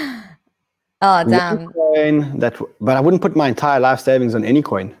 Oh, damn. Coin but I wouldn't put my entire life savings on any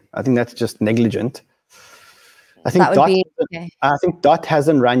coin. I think that's just negligent. I think DOT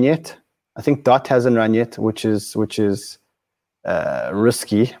hasn't run yet. Which is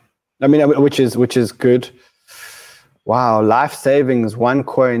risky. I mean, which is good. Wow, life savings, one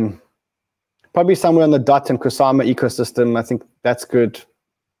coin, probably somewhere on the DOT and Kusama ecosystem. I think that's good.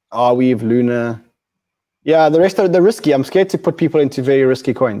 Arweave, Luna. Yeah, the rest of the risky. I'm scared to put people into very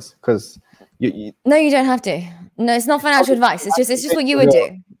risky coins because no, you don't have to. No, it's not financial advice. It's just what you would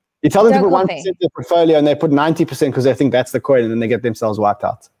do. You tell them to put 1% of their portfolio and they put 90% because they think that's the coin, and then they get themselves wiped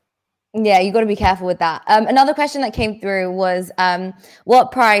out. Yeah, you got to be careful with that. Another question that came through was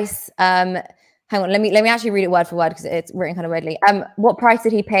what price? Hang on, let me actually read it word for word because it's written kind of weirdly. What price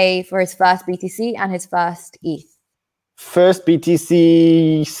did he pay for his first BTC and his first ETH? First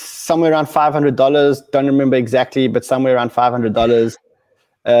BTC somewhere around $500. Don't remember exactly, but somewhere around $500.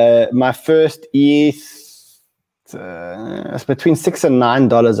 My first ETH it's between $6 and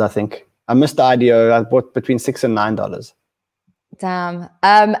 $9, I think. I missed the IDO. I bought between $6 and $9. Damn.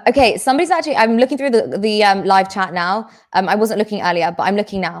 Okay, I'm looking through the live chat now. I wasn't looking earlier, but I'm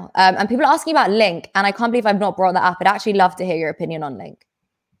looking now. And people are asking about Link, and I can't believe I've not brought that up. I'd actually love to hear your opinion on Link.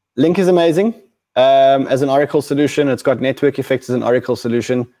 Link is amazing. As an Oracle solution, it's got network effects as an Oracle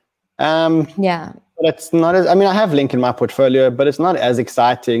solution. Yeah. But it's not as, I mean, I have Link in my portfolio, but it's not as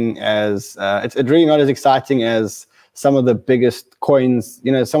exciting as, it's really not as exciting as some of the biggest coins,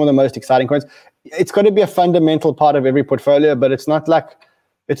 you know, some of the most exciting coins. It's got to be a fundamental part of every portfolio, but it's not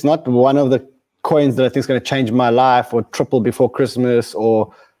one of the coins that I think is going to change my life or triple before Christmas,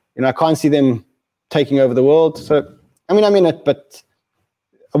 or, you know, I can't see them taking over the world. So, I mean, I'm in it, but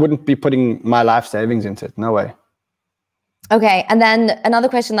I wouldn't be putting my life savings into it. No way. Okay. And then another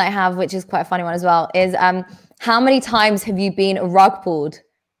question that I have, which is quite a funny one as well, is how many times have you been rug pulled?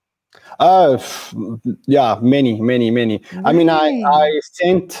 Oh, yeah, many. Really? I mean, I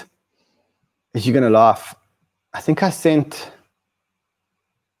sent, you're going to laugh. I think I sent,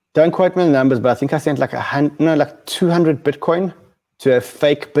 don't quote me on the numbers, but I think I sent like 200 Bitcoin to a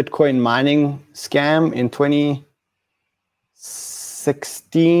fake Bitcoin mining scam in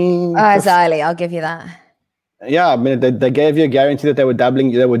 2016. Oh, it's early. I'll give you that. Yeah, I mean, they gave you a guarantee that they would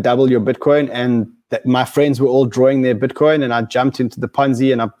double your Bitcoin, and that my friends were all drawing their Bitcoin, and I jumped into the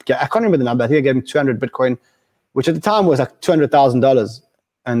Ponzi, and I can't remember the number. I think I gave them 200 Bitcoin, which at the time was like $200,000,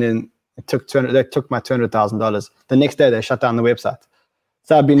 and then they took my $200,000. The next day they shut down the website.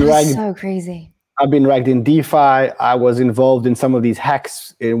 So I've been ragged. So crazy. I've been ragged in DeFi. I was involved in some of these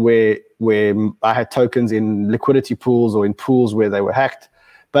hacks where I had tokens in liquidity pools or in pools where they were hacked.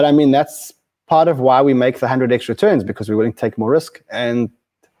 But I mean, that's part of why we make the 100x returns, because we're willing to take more risk. And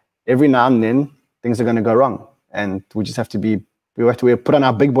every now and then things are going to go wrong, and we just have to put on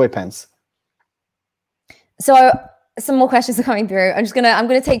our big boy pants. So some more questions are coming through. I'm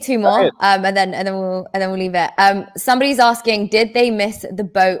gonna take two more, and then we'll leave it. Somebody's asking, did they miss the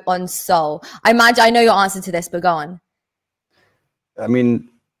boat on Sol? I know your answer to this, but go on. I mean,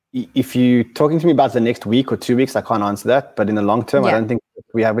 if you're talking to me about the next week or 2 weeks, I can't answer that. But in the long term, I don't think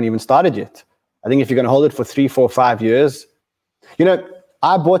we haven't even started yet. I think if you're going to hold it for 3, 4, 5 years, you know,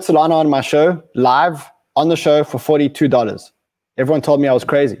 I bought Solana on my show, live on the show for $42. Everyone told me I was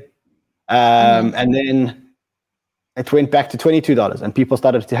crazy. And then it went back to $22, and people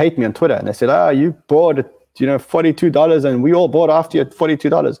started to hate me on Twitter. And they said, oh, you bought it, you know, $42, and we all bought after you at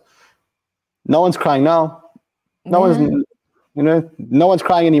 $42. No one's crying now. No one's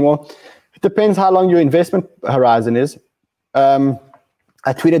crying anymore. It depends how long your investment horizon is. I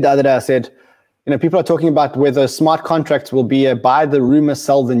tweeted the other day, I said, you know, people are talking about whether smart contracts will be a buy the rumor,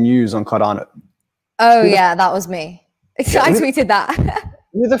 sell the news on Cardano. Oh, yeah, that was me. I tweeted that.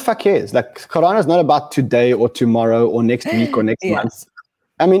 Who the fuck cares? Like, Cardano is not about today or tomorrow or next week or next month.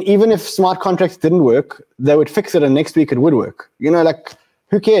 I mean, even if smart contracts didn't work, they would fix it and next week it would work. You know, like,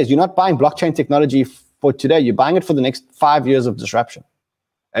 who cares? You're not buying blockchain technology for today. You're buying it for the next 5 years of disruption.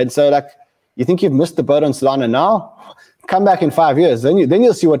 And so, like, you think you've missed the boat on Solana now? Come back in 5 years. Then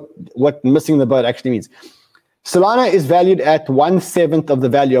you'll see what missing the boat actually means. Solana is valued at 1/7 of the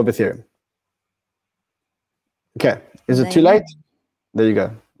value of Ethereum. Okay. Is it too late? There you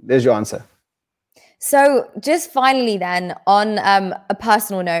go. There's your answer. So just finally then, on a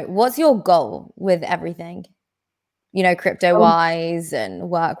personal note, what's your goal with everything? You know, crypto-wise and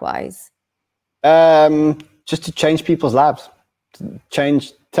work-wise? Just to change people's lives.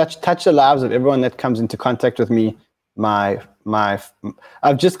 Touch the lives of everyone that comes into contact with me. I've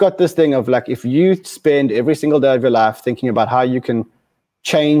just got this thing of like, if you spend every single day of your life thinking about how you can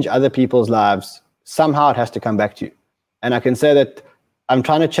change other people's lives, somehow it has to come back to you. And I can say that I'm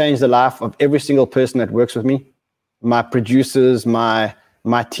trying to change the life of every single person that works with me, my producers, my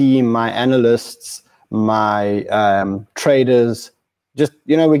team, my analysts, my traders. Just,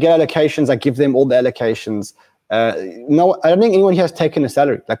 you know, we get allocations. I give them all the allocations. No, I don't think anyone here has taken a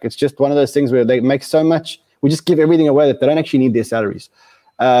salary. Like, it's just one of those things where they make so much. We just give everything away that they don't actually need their salaries.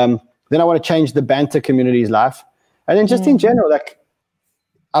 Then I want to change the Banter community's life. And then just in general, like,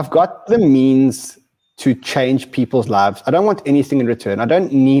 I've got the means to change people's lives. I don't want anything in return. I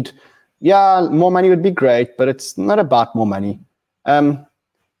don't need, more money would be great, but it's not about more money.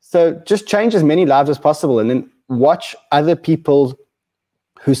 So just change as many lives as possible, and then watch other people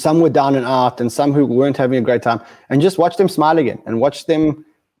who some were down and out and some who weren't having a great time, and just watch them smile again, and watch them,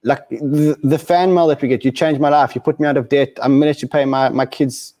 like the fan mail that we get. You changed my life. You put me out of debt. I managed to pay my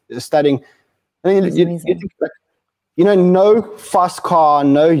kids studying. I mean, you think, like, you know, no fast car,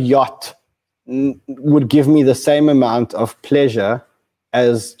 no yacht would give me the same amount of pleasure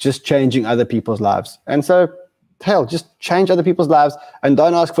as just changing other people's lives. And so, hell, just change other people's lives and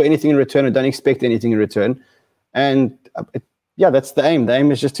don't ask for anything in return, and don't expect anything in return. And that's the aim. The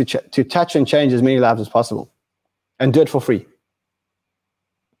aim is just to touch and change as many lives as possible, and do it for free.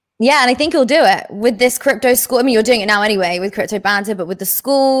 Yeah, and I think you'll do it with this crypto school. I mean, you're doing it now anyway with Crypto Banter, but with the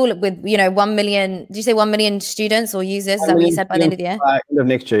school, with, you know, 1 million, did you say 1 million students or users? Is that what you said by the end of the year? By end of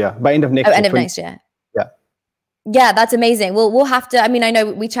next year, yeah. By end of next year. End of next year. Yeah. Yeah, that's amazing. We'll have to, I mean, I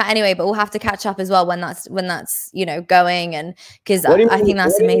know we chat anyway, but we'll have to catch up as well when that's, you know, going, and because I think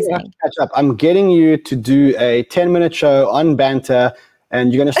that's amazing. Catch up? I'm getting you to do a 10-minute show on Banter,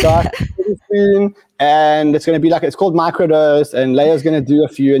 and you're going to start pretty soon. And it's going to be like, it's called Microdose, and Layah's going to do a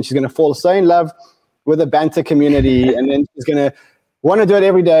few, and she's going to fall so in love with the Banter community, and then she's going to want to do it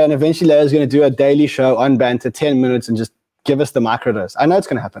every day, and eventually Layah's going to do a daily show on Banter, 10 minutes, and just give us the microdose. I know it's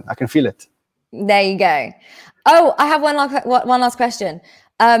going to happen. I can feel it. There you go. Oh, I have one last question.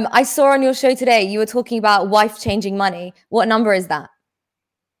 I saw on your show today, you were talking about wife changing money. What number is that?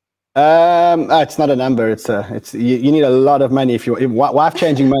 It's not a number. It's you need a lot of money. If wife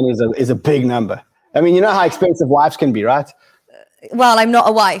changing money is a big number. I mean, you know how expensive wives can be, right? Well, I'm not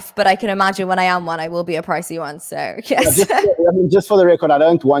a wife, but I can imagine when I am one, I will be a pricey one. So yes. Just for the record, I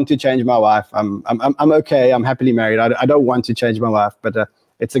don't want to change my wife. I'm okay. I'm happily married. I don't want to change my wife, but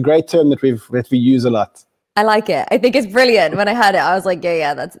it's a great term that we use a lot. I like it. I think it's brilliant. When I heard it, I was like,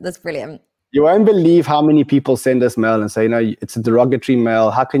 yeah, that's brilliant. You won't believe how many people send us mail and say, you know, it's a derogatory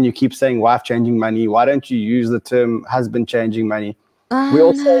mail. How can you keep saying wife changing money? Why don't you use the term husband changing money? We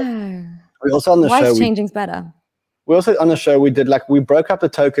also on the show. Wife changing's better. We also on the show, we broke up the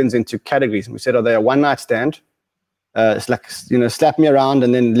tokens into categories. We said, are they a one night stand? It's like, you know, slap me around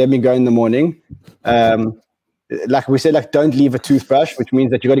and then let me go in the morning. Like we said, like, don't leave a toothbrush, which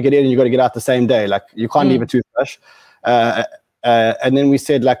means that you got to get in and you got to get out the same day. Like, you can't leave a toothbrush. And then we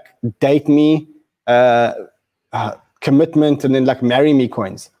said, like, date me, commitment, and then like marry me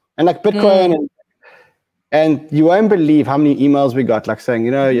coins, and like Bitcoin. And you won't believe how many emails we got, like saying,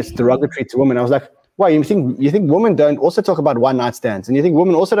 you know, it's derogatory to women. I was like, why, you think women don't also talk about one night stands, and you think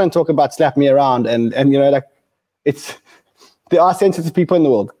women also don't talk about slap me around, and you know, like, there are sensitive people in the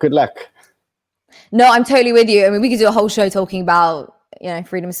world. Good luck. No, I'm totally with you. I mean, we could do a whole show talking about, you know,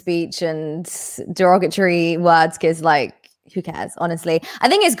 freedom of speech and derogatory words, because, like, who cares, honestly? I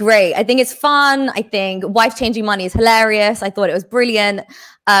think it's great. I think it's fun. I think wife changing money is hilarious. I thought it was brilliant.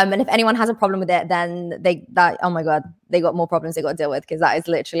 And if anyone has a problem with it, then oh my God, they got more problems they got to deal with, because that is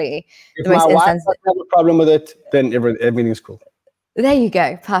literally the most insensitive. If my wife doesn't have a problem with it, then everything's cool. There you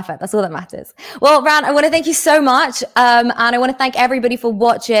go. Perfect. That's all that matters. Well, Ran, I want to thank you so much. And I want to thank everybody for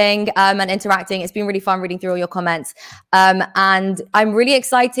watching and interacting. It's been really fun reading through all your comments. And I'm really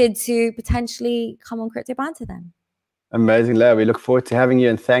excited to potentially come on Crypto Banter then. Amazing, Layah. We look forward to having you,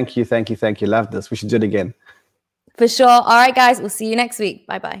 and thank you. Love this. We should do it again. For sure. All right, guys. We'll see you next week.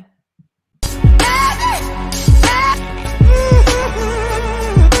 Bye-bye.